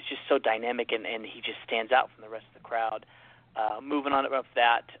is just so dynamic, and he just stands out from the rest of the crowd. Moving on above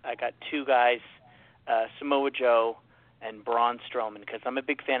that, I got 2 guys, Samoa Joe and Braun Strowman, because I'm a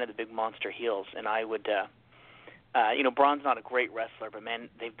big fan of the big monster heels, and I would, Braun's not a great wrestler, but man,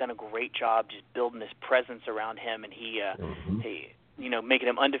 they've done a great job just building this presence around him, and he making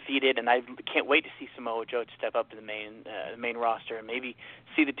him undefeated, and I can't wait to see Samoa Joe step up to the main roster and maybe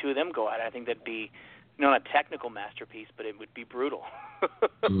see the 2 of them go at it. I think that'd be not a technical masterpiece, but it would be brutal.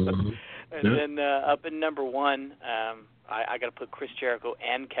 And then up in number 1, I got to put Chris Jericho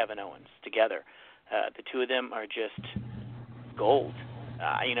and Kevin Owens together. The 2 of them are just gold.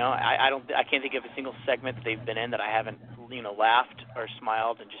 I can't think of a single segment that they've been in that I haven't laughed or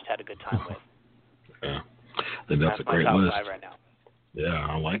smiled and just had a good time with. Yeah, I think that's a great my top list. 5 right now. Yeah,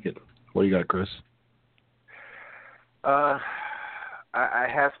 I like it. What do you got, Chris? I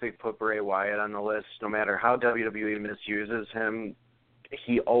have to put Bray Wyatt on the list. No matter how WWE misuses him,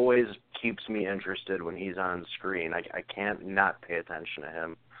 he always keeps me interested when he's on screen. I can't not pay attention to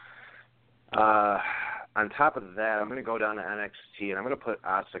him. On top of that, I'm going to go down to NXT, and I'm going to put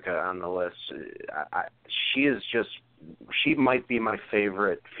Asuka on the list. She might be my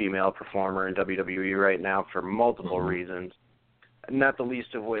favorite female performer in WWE right now for multiple reasons, not the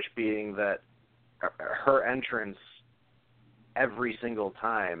least of which being that her entrance every single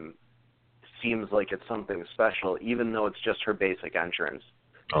time seems like it's something special, even though it's just her basic entrance.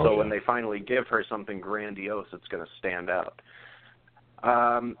 So when they finally give her something grandiose, it's going to stand out.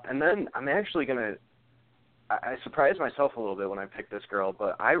 And then I'm actually going to I surprised myself a little bit when I picked this girl,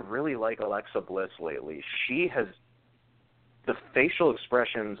 but I really like Alexa Bliss lately. She has the facial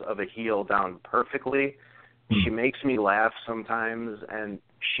expressions of a heel down perfectly. She makes me laugh sometimes, and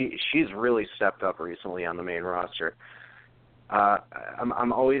she's really stepped up recently on the main roster.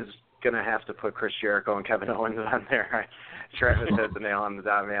 I'm always going to have to put Chris Jericho and Kevin Owens on there. Travis hit the nail on the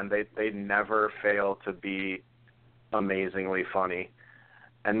dot, man. They never fail to be amazingly funny.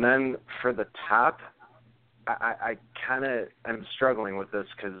 And then for the top, I kind of am struggling with this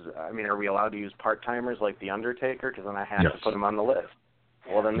because, are we allowed to use part-timers like The Undertaker? Because then I have to put him on the list.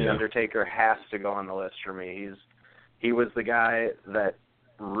 Well, then The Undertaker has to go on the list for me. He was the guy that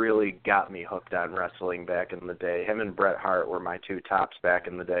really got me hooked on wrestling back in the day. Him and Bret Hart were my 2 tops back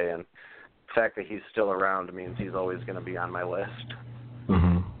in the day, and the fact that he's still around means he's always going to be on my list.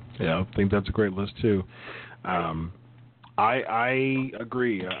 Mm-hmm. Yeah, I think that's a great list, too. I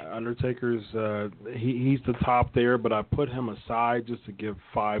agree. Undertaker's he's the top there, but I put him aside just to give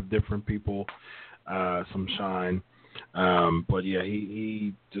 5 different people some shine. But yeah,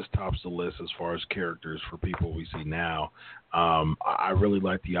 he just tops the list as far as characters for people we see now. I really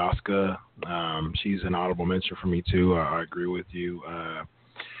like the Asuka. She's an honorable mention for me too. I agree with you.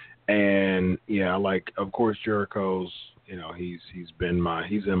 And yeah, I like, of course, Jericho's. He's in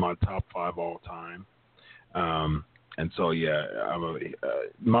my top 5 all time. And so, yeah, I'm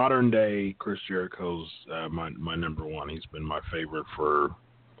modern day Chris Jericho's my number 1. He's been my favorite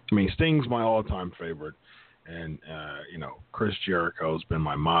Sting's my all-time favorite. And, Chris Jericho's been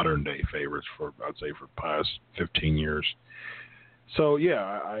my modern day favorites for the past 15 years. So,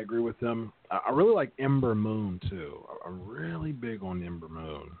 yeah, I agree with them. I really like Ember Moon, too. I'm really big on Ember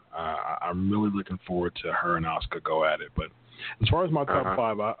Moon. I'm really looking forward to her and Asuka go at it. But as far as my top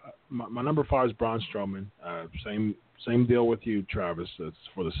 5, my number 5 is Braun Strowman. Same deal with you, Travis. It's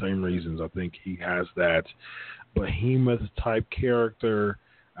for the same reasons. I think he has that behemoth-type character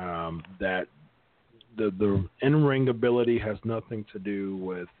that the in-ring ability has nothing to do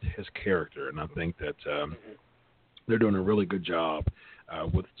with his character. And I think that they're doing a really good job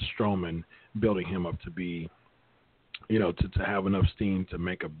with Strowman, building him up to be to have enough steam to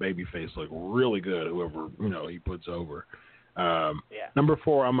make a babyface look really good, whoever, he puts over. Number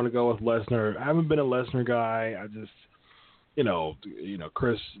 4, I'm going to go with Lesnar. I haven't been a Lesnar guy. I just,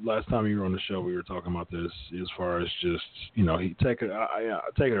 Chris, last time you were on the show, we were talking about this as far as just, he take it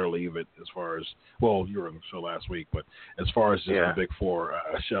or leave it as far as, well, you were on the show last week, but as far as just the Big Four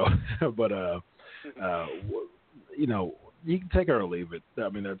show, but, you can take it or leave it. I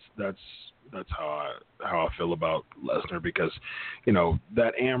mean, that's how I feel about Lesnar, because,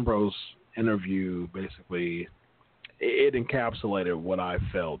 that Ambrose interview basically, it encapsulated what I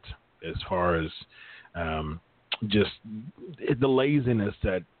felt as far as just the laziness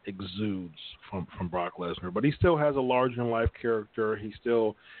that exudes from Brock Lesnar. But he still has a larger-than-life character. He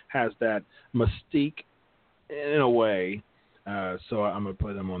still has that mystique in a way. So I'm going to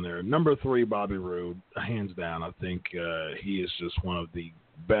put him on there. Number 3, Bobby Roode, hands down. I think he is just one of the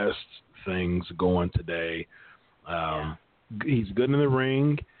best things going today. He's good in the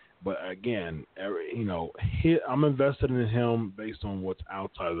ring, but again, I'm invested in him based on what's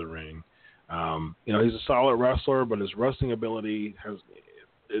outside of the ring. He's a solid wrestler, but his wrestling ability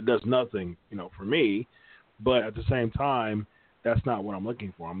does nothing, for me. But at the same time, that's not what I'm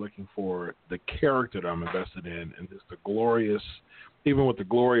looking for. I'm looking for the character that I'm invested in, and just the glorious, even with the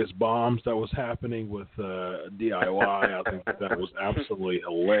glorious bombs that was happening with DIY, I think that was absolutely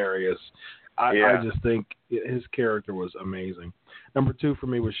hilarious. I just think his character was amazing. Number 2 for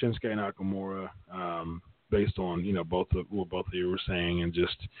me was Shinsuke Nakamura, based on, both of you were saying, and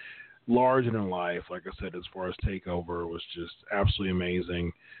just larger than life. Like I said, as far as TakeOver, was just absolutely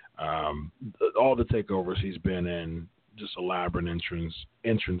amazing. All the TakeOvers he's been in, just elaborate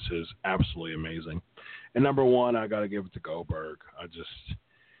entrances, absolutely amazing. And number 1, I got to give it to Goldberg.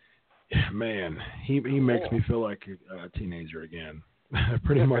 He makes me feel like a teenager again.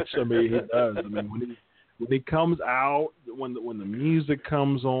 Pretty much. I mean, he does. I mean, when he comes out, when the music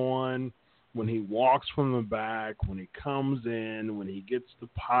comes on, when he walks from the back, when he comes in, when he gets the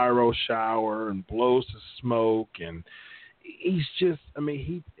pyro shower and blows the smoke, and he's just,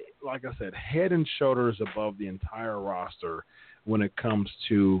 he, like I said, head and shoulders above the entire roster when it comes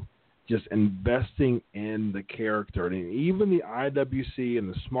to just investing in the character. And even the IWC and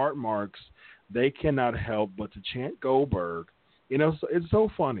the smart marks, they cannot help but to chant Goldberg. It's so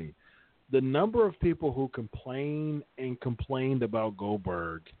funny. The number of people who complained about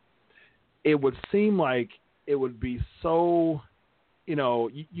Goldberg, it would seem like it would be so,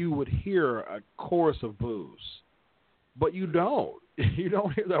 you would hear a chorus of boos. But you don't. You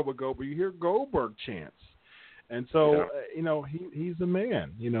don't hear that with Goldberg. You hear Goldberg chants. And so, he's the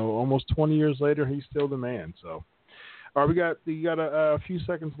man. Almost 20 years later, he's still the man. So, all right, you got a few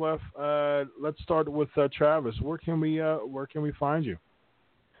seconds left. Let's start with Travis. Where can we find you?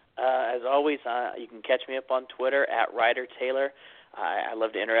 As always, you can catch me up on Twitter at Ryder Taylor. I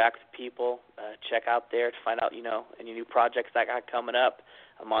love to interact with people. Check out there to find out, any new projects I got coming up.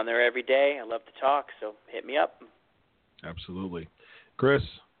 I'm on there every day. I love to talk, so hit me up. Absolutely. Chris?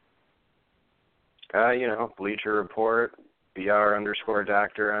 Bleacher Report,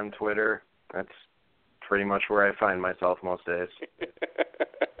 BR_doctor on Twitter. That's pretty much where I find myself most days.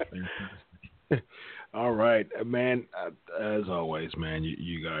 All right, man. As always, man,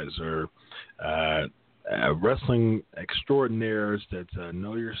 you guys are wrestling extraordinaires that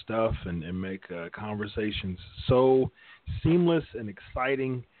know your stuff and make conversations so seamless and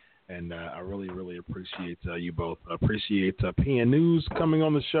exciting. And I really, really appreciate you both. I appreciate PN News coming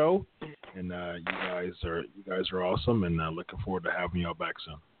on the show, and you guys are awesome. And looking forward to having y'all back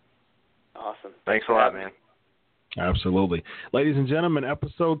soon. Awesome. Thanks a lot, man. Absolutely, ladies and gentlemen.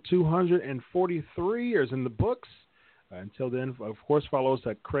 Episode 243 is in the books. Until then, of course, follow us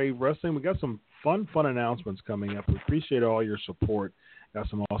at Crave Wrestling. We got some fun announcements coming up. We appreciate all your support. Got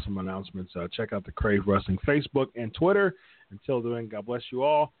some awesome announcements. Check out the Crave Wrestling Facebook and Twitter. Until then, God bless you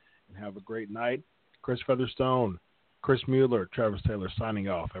all. And have a great night. Chris Featherstone, Chris Mueller, Travis Taylor signing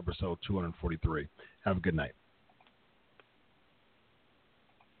off, episode 243. Have a good night.